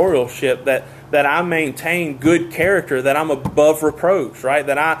pastoralship. That I maintain good character. That I'm above reproach. Right?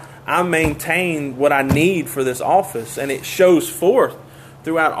 That I maintain what I need for this office. And it shows forth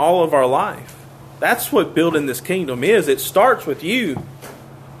throughout all of our life. That's what building this kingdom is. It starts with you.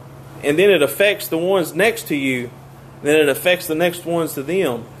 And then it affects the ones next to you. Then it affects the next ones to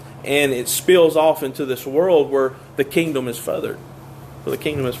them. And it spills off into this world where the kingdom is furthered. Where the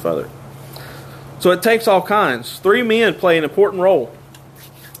kingdom is furthered. So it takes all kinds. 3 men play an important role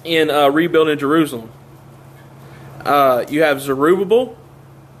in rebuilding Jerusalem. You have Zerubbabel.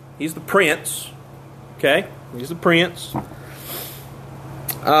 He's the prince. Okay? He's the prince.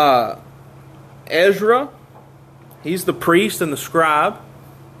 Ezra. He's the priest and the scribe.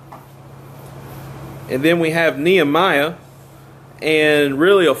 And then we have Nehemiah. And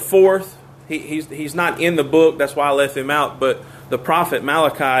really a fourth, he's not in the book, that's why I left him out, but the prophet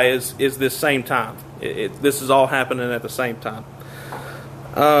Malachi is this same time. This is all happening at the same time.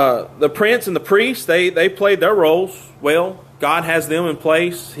 The prince and the priest, they played their roles well. God has them in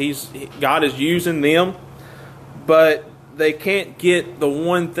place. God is using them. But they can't get the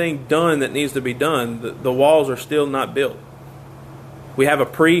one thing done that needs to be done. The walls are still not built. We have a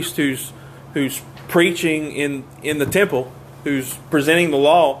priest who's preaching in the temple, who's presenting the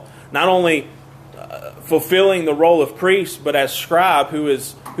law, not only fulfilling the role of priest, but as scribe who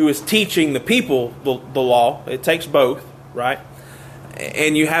is teaching the people the law. It takes both, right?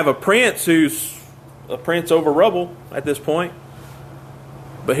 And you have a prince who's a prince over rubble at this point.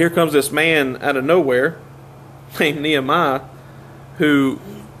 But here comes this man out of nowhere named Nehemiah who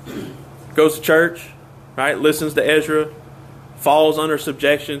goes to church, right? Listens to Ezra, falls under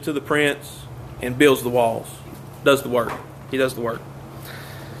subjection to the prince, and builds the walls. Does the work. He does the work.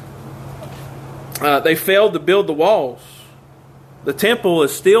 They failed to build the walls. The temple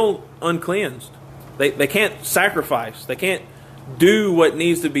is still uncleansed. They can't sacrifice. They can't do what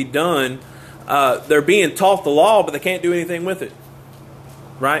needs to be done. They're being taught the law, but they can't do anything with it.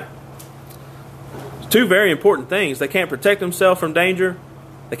 Right? 2 very important things. They can't protect themselves from danger.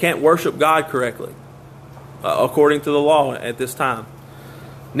 They can't worship God correctly, according to the law at this time.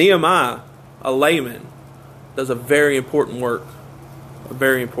 Nehemiah, a layman, does a very important work. A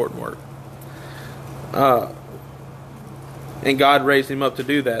very important work. And God raised him up to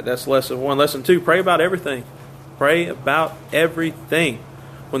do that. That's lesson 1. Lesson 2, pray about everything. Pray about everything.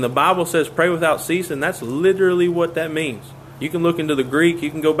 When the Bible says pray without ceasing, that's literally what that means. You can look into the Greek.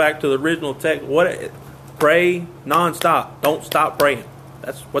 You can go back to the original text. Pray nonstop. Don't stop praying.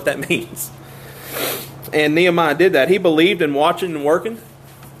 That's what that means. And Nehemiah did that. He believed in watching and working.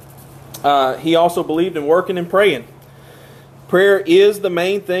 He also believed in working and praying. Prayer is the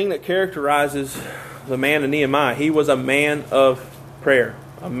main thing that characterizes the man of Nehemiah. He was a man of prayer.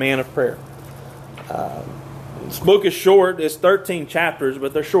 A man of prayer. This book is short. It's 13 chapters,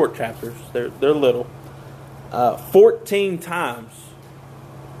 but they're short chapters. They're little. 14 times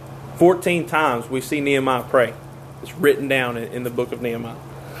we see Nehemiah pray. It's written down in the book of Nehemiah.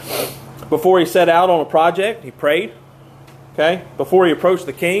 Before he set out on a project, he prayed. Okay? Before he approached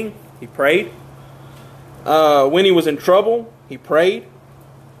the king, he prayed. When he was in trouble, he prayed.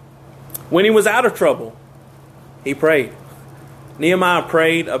 When he was out of trouble, he prayed. Nehemiah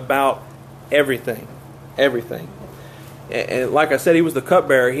prayed about everything. Everything. And like I said, he was the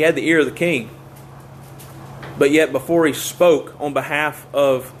cupbearer. He had the ear of the king. But yet before he spoke on behalf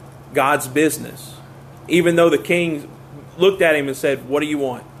of God's business, even though the king looked at him and said, "What do you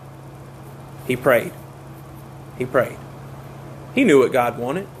want?" He prayed. He prayed. He knew what God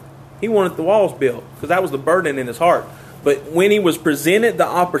wanted. He wanted the walls built because that was the burden in his heart. But when he was presented the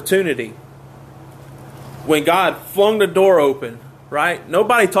opportunity, when God flung the door open, right?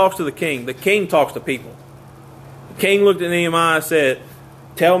 Nobody talks to the king. The king talks to people. The king looked at Nehemiah and said,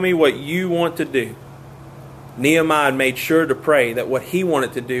 Tell me what you want to do. Nehemiah made sure to pray that what he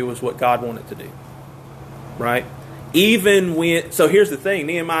wanted to do was what God wanted to do. Right? Even when... So here's the thing.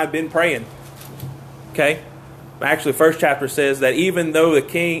 Nehemiah had been praying. Okay? Actually, first chapter says that even though the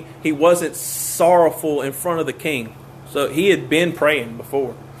king, he wasn't sorrowful in front of the king. So he had been praying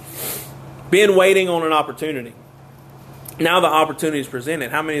before. Been waiting on an opportunity. Now the opportunity is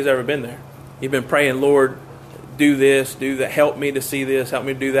presented. How many has ever been there? You've been praying, Lord, do this, do that. Help me to see this. Help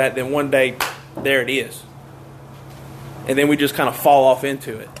me to do that. Then one day, there it is. And then we just kind of fall off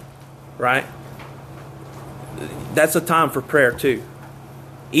into it. Right? That's a time for prayer too.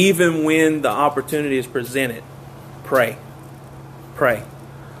 Even when the opportunity is presented, pray. Pray.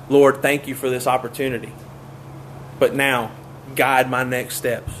 Lord, thank you for this opportunity. But now, guide my next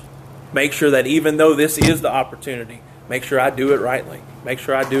steps. Make sure that even though this is the opportunity, make sure I do it rightly. Make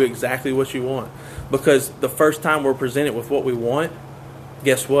sure I do exactly what you want. Because the first time we're presented with what we want,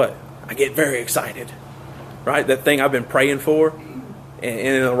 guess what? I get very excited. Right? That thing I've been praying for, and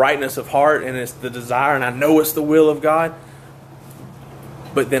in the rightness of heart, and it's the desire, and I know it's the will of God.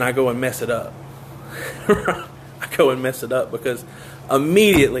 But then I go and mess it up. I go and mess it up because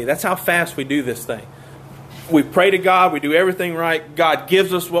immediately, that's how fast we do this thing. We pray to God, we do everything right, God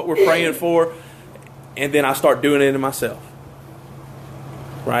gives us what we're praying for, and then I start doing it in myself.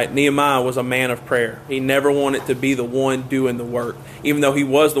 Right? Nehemiah was a man of prayer. He never wanted to be the one doing the work. Even though he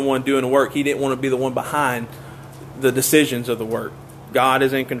was the one doing the work, he didn't want to be the one behind the decisions of the work. God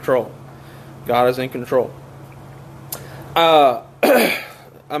is in control. God is in control. I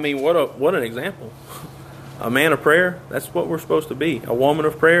mean, what an example. A man of prayer, that's what we're supposed to be. A woman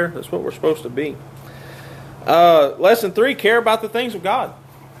of prayer, that's what we're supposed to be. Lesson 3, care about the things of God.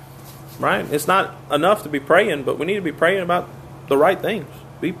 Right? It's not enough to be praying, but we need to be praying about the right things.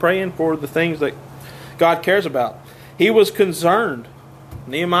 Be praying for the things that God cares about. He was concerned.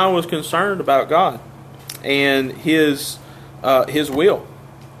 Nehemiah was concerned about God and His will.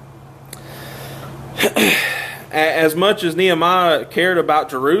 As much as Nehemiah cared about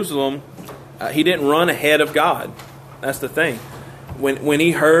Jerusalem, he didn't run ahead of God. That's the thing. When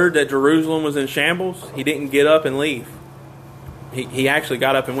he heard that Jerusalem was in shambles, he didn't get up and leave. He actually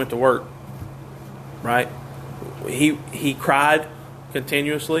got up and went to work. Right? He cried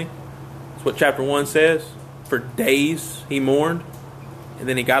continuously. That's what chapter 1 says. For days he mourned, and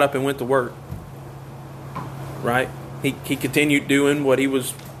then he got up and went to work. Right? He continued doing what he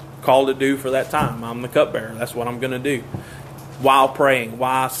was called to do for that time. I'm the cupbearer. That's what I'm going to do. While praying,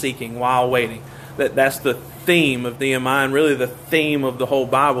 while seeking, while waiting. That's the theme of Nehemiah, and really the theme of the whole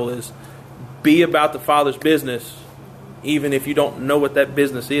Bible is be about the Father's business, even if you don't know what that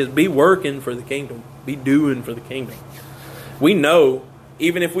business is. Be working for the kingdom. Be doing for the kingdom. We know,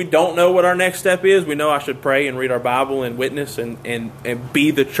 even if we don't know what our next step is, we know I should pray and read our Bible and witness and be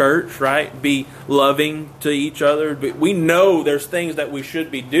the church, right? Be loving to each other. But we know there's things that we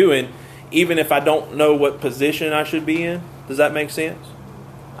should be doing, even if I don't know what position I should be in. Does that make sense?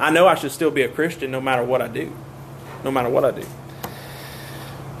 I know I should still be a Christian no matter what I do. No matter what I do.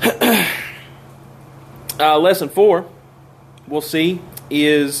 Lesson 4, we'll see,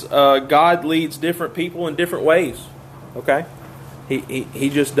 is God leads different people in different ways. Okay? He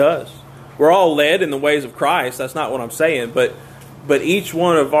just does. We're all led in the ways of Christ. That's not what I'm saying. But each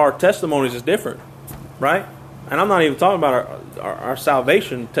one of our testimonies is different. Right? And I'm not even talking about our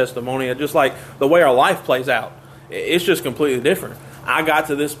salvation testimony. Just like the way our life plays out. It's just completely different. I got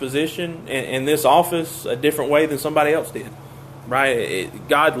to this position in this office a different way than somebody else did. Right?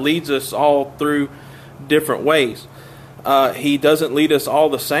 God leads us all through different ways. He doesn't lead us all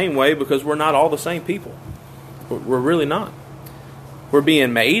the same way because we're not all the same people. We're really not. We're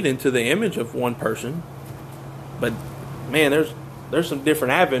being made into the image of one person. But man, there's some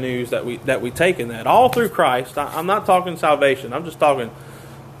different avenues that we take in that. All through Christ. I'm not talking salvation. I'm just talking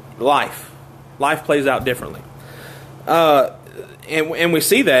life. Life plays out differently. And we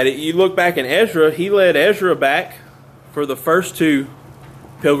see that. You look back in Ezra, he led Ezra back for the first 2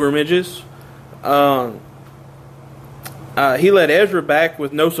 pilgrimages. He led Ezra back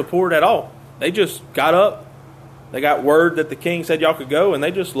with no support at all. They just got up. They got word that the king said y'all could go, and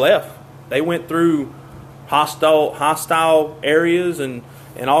they just left. They went through hostile areas and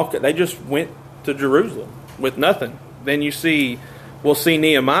all. They just went to Jerusalem with nothing. Then we'll see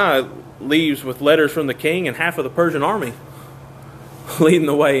Nehemiah leaves with letters from the king and half of the Persian army leading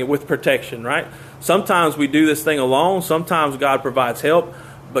the way with protection, right? Sometimes we do this thing alone. Sometimes God provides help,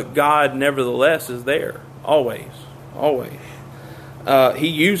 but God nevertheless is there. Always. Always. He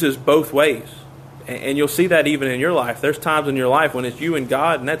uses both ways. And you'll see that even in your life. There's times in your life when it's you and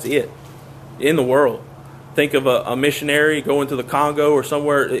God, and that's it. In the world. think of a missionary going to the Congo or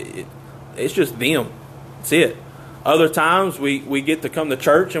somewhere. It's just them. That's it. Other times we get to come to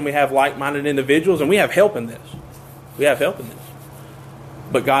church and we have like-minded individuals and we have help in this. We have help in this.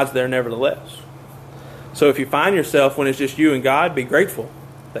 But God's there nevertheless. So if you find yourself when it's just you and God, be grateful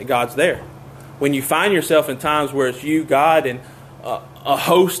that God's there. When you find yourself in times where it's you, God, and a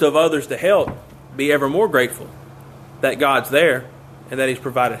host of others to help, be ever more grateful that God's there and that He's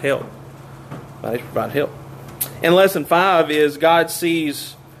provided help. That He's provided help. And lesson 5 is God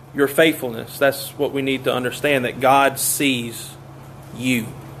sees your faithfulness. That's what we need to understand, that God sees you.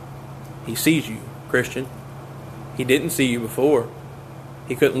 He sees you, Christian. He didn't see you before.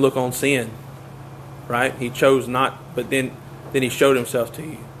 He couldn't look on sin. Right? He chose not, but then He showed Himself to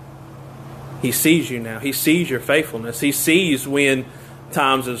you. He sees you now. He sees your faithfulness. He sees when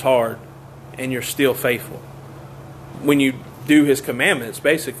times is hard and you're still faithful. When you do His commandments,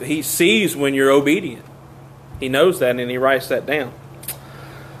 basically. He sees when you're obedient. He knows that and He writes that down.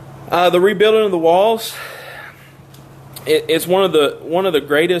 The rebuilding of the walls, it's one of the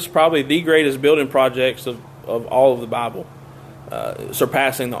greatest, probably the greatest building projects of all of the Bible.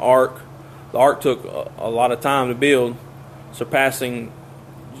 Surpassing the ark. The ark took a lot of time to build, surpassing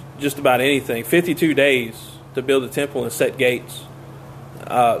just about anything. 52 days to build the temple and set gates.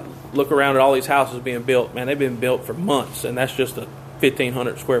 Look around at all these houses being built. Man, they've been built for months, and that's just a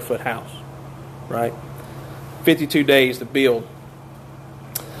 1,500 square foot house, right? 52 days to build.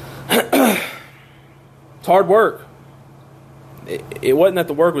 It's hard work. It wasn't that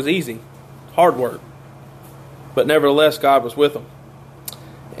the work was easy. Hard work. But nevertheless, God was with them.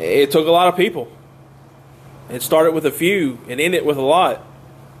 It took a lot of people. It started with a few and ended with a lot.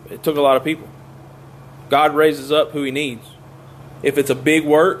 It took a lot of people. God raises up who He needs. If it's a big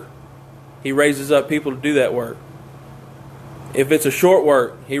work, He raises up people to do that work. If it's a short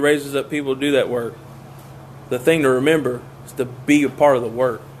work, He raises up people to do that work. The thing to remember is to be a part of the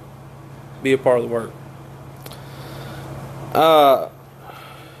work. Be a part of the work.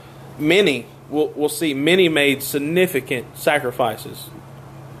 We'll see many made significant sacrifices.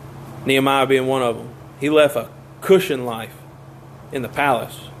 Nehemiah being one of them. He left a cushion life in the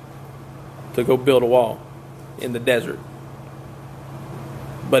palace to go build a wall in the desert.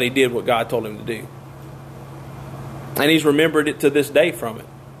 But he did what God told him to do. And he's remembered it to this day from it.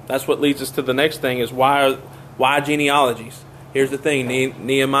 That's what leads us to the next thing, is why genealogies? Here's the thing.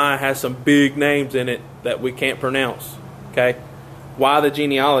 Nehemiah has some big names in it that we can't pronounce. Okay? Why the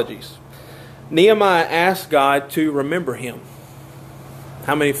genealogies? Nehemiah asked God to remember him.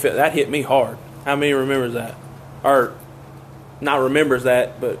 How many? That hit me hard. How many remembers that? Or not remembers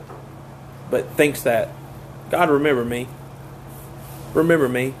that, but thinks that. God, remember me. Remember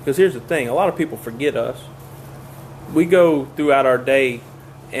me. Because here's the thing. A lot of people forget us. We go throughout our day,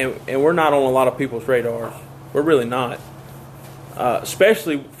 and we're not on a lot of people's radars. We're really not.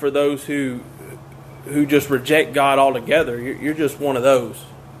 Especially for those who just reject God altogether. You're just one of those.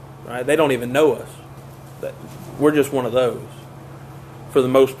 Right? They don't even know us. We're just one of those, for the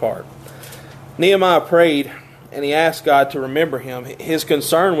most part. Nehemiah prayed, and he asked God to remember him. His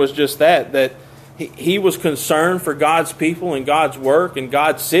concern was just that he was concerned for God's people and God's work and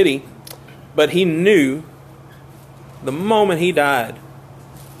God's city, but he knew the moment he died,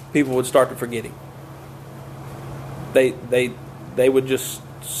 people would start to forget him. They would just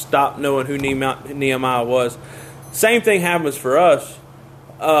stop knowing who Nehemiah was. Same thing happens for us.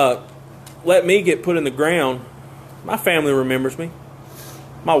 Let me get put in the ground. My family remembers me.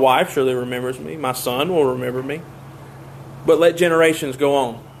 My wife surely remembers me. My son will remember me. But let generations go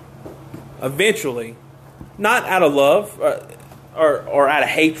on. Eventually, not out of love or out of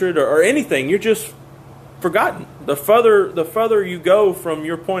hatred or anything, you're just forgotten. The further you go from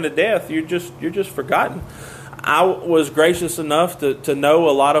your point of death, you're just forgotten. I was gracious enough to know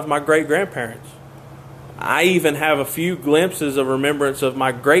a lot of my great-grandparents. I even have a few glimpses of remembrance of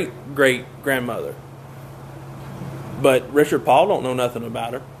my great-great-grandmother. But Richard Paul don't know nothing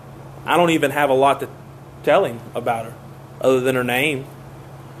about her. I don't even have a lot to tell him about her, other than her name.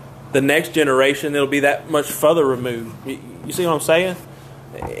 The next generation, it'll be that much further removed. You see what I'm saying?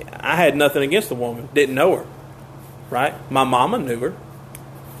 I had nothing against the woman. Didn't know her. Right? My mama knew her.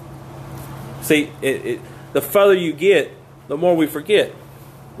 See, the further you get, the more we forget.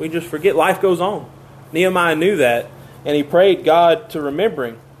 We just forget. Life goes on. Nehemiah knew that, and he prayed God to remember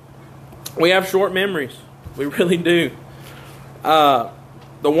him. We have short memories. We really do. The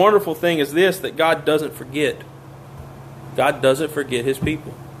wonderful thing is this, that God doesn't forget. God doesn't forget His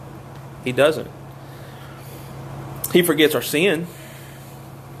people. He doesn't. He forgets our sin.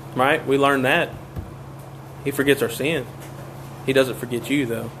 Right? We learned that. He forgets our sin. He doesn't forget you,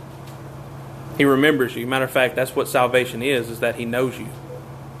 though. He remembers you. Matter of fact, that's what salvation is that He knows you.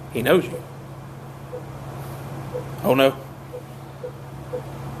 He knows you. Oh no.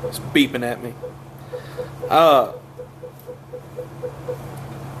 It's beeping at me.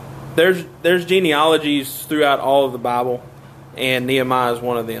 There's genealogies throughout all of the Bible, and Nehemiah is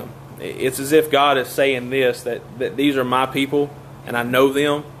one of them. It's as if God is saying this, that these are my people, and I know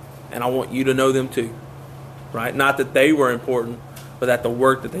them, and I want you to know them too. Right? Not that they were important, but that the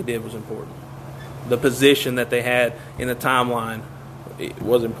work that they did was important. The position that they had in the timeline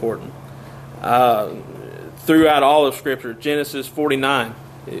was important. Throughout all of Scripture, Genesis 49,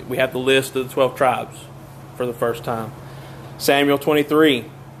 we have the list of the 12 tribes for the first time. Samuel 23,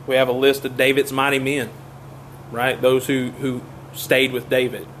 we have a list of David's mighty men, right? Those who stayed with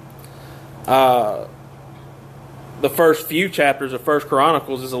David. The first few chapters of 1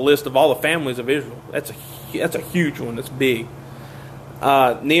 Chronicles is a list of all the families of Israel. That's a huge one. That's big.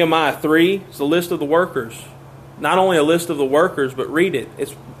 Nehemiah 3 is a list of the workers. Not only a list of the workers, but read it.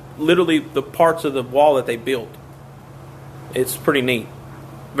 It's literally the parts of the wall that they built. It's pretty neat.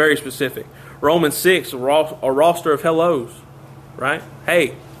 Very specific. Romans 6, a roster of hellos. Right?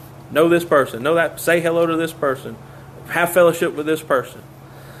 Hey, know this person. Know that. Say hello to this person. Have fellowship with this person.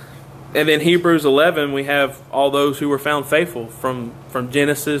 And then Hebrews 11, we have all those who were found faithful from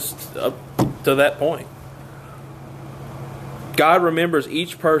Genesis up to that point. God remembers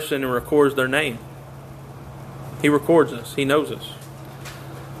each person and records their name. He records us. He knows us.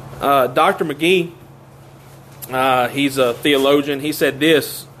 Dr. McGee, he's a theologian. He said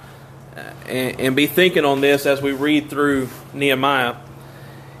this, and be thinking on this as we read through Nehemiah.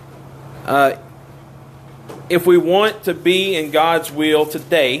 If we want to be in God's will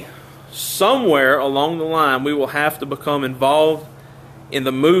today, somewhere along the line we will have to become involved in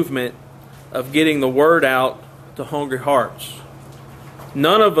the movement of getting the word out to hungry hearts.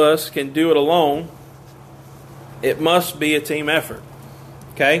 None of us can do it alone. It must be a team effort.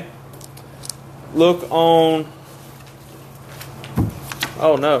 Okay? Look on...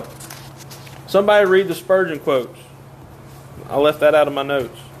 Oh no. Somebody read the Spurgeon quotes. I left that out of my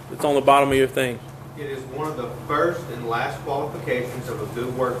notes. It's on the bottom of your thing. It is one of the first and last qualifications of a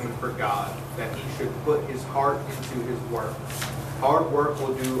good workman for God, that he should put his heart into his work. Hard work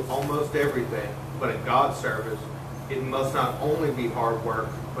will do almost everything, but in God's service, it must not only be hard work,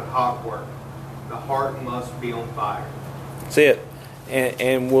 but hot work. The heart must be on fire. That's it.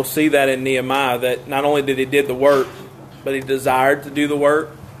 And we'll see that in Nehemiah, that not only did he did the work, but he desired to do the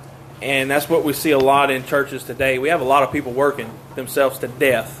work. And that's what we see a lot in churches today. We have a lot of people working themselves to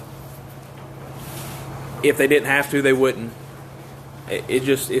death. If they didn't have to, they wouldn't. It's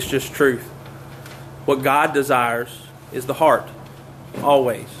just truth. What God desires is the heart.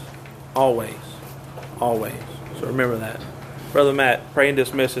 Always. Always. Always. So remember that. Brother Matt, pray and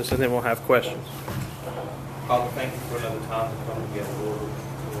dismiss us, and then we'll have questions. Father, thank you for another time to come together, Lord, to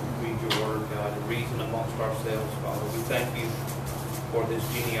read your word, God, to reason amongst ourselves, Father. We thank you for this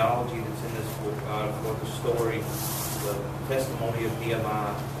genealogy that's in this book, God, for the story, the testimony of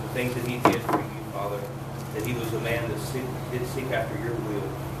Nehemiah, the things that he did for you, Father, that he was a man that did seek after your will.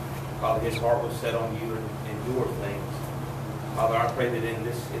 Father, his heart was set on you and your things. Father, I pray that in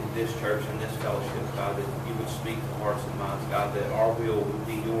this church, in this fellowship, God, that you would speak to hearts and minds, God, that our will would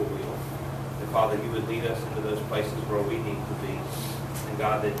be your will. That, Father, you would lead us into those places where we need to be. And,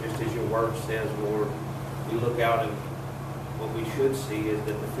 God, that just as your word says, Lord, we look out and what we should see is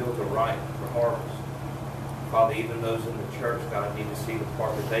that the fields are ripe for harvest. Father, even those in the church, God, need to see the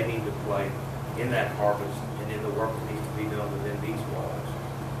part that they need to play in that harvest and in the work that needs to be done within these walls.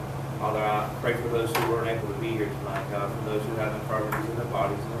 Father, I pray for those who weren't able to be here tonight, God, for those who have infirmities in their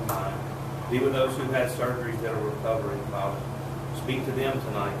bodies and their mind, even those who had surgeries that are recovering, Father. Speak to them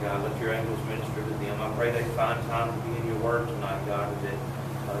tonight, God. Let your angels minister to them. I pray they find time to be in your word tonight, God, that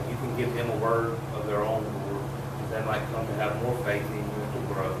you can give them a word of their own, Lord, that they might come to have more faith in you and to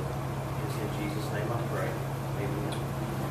grow. It's in Jesus' name I pray.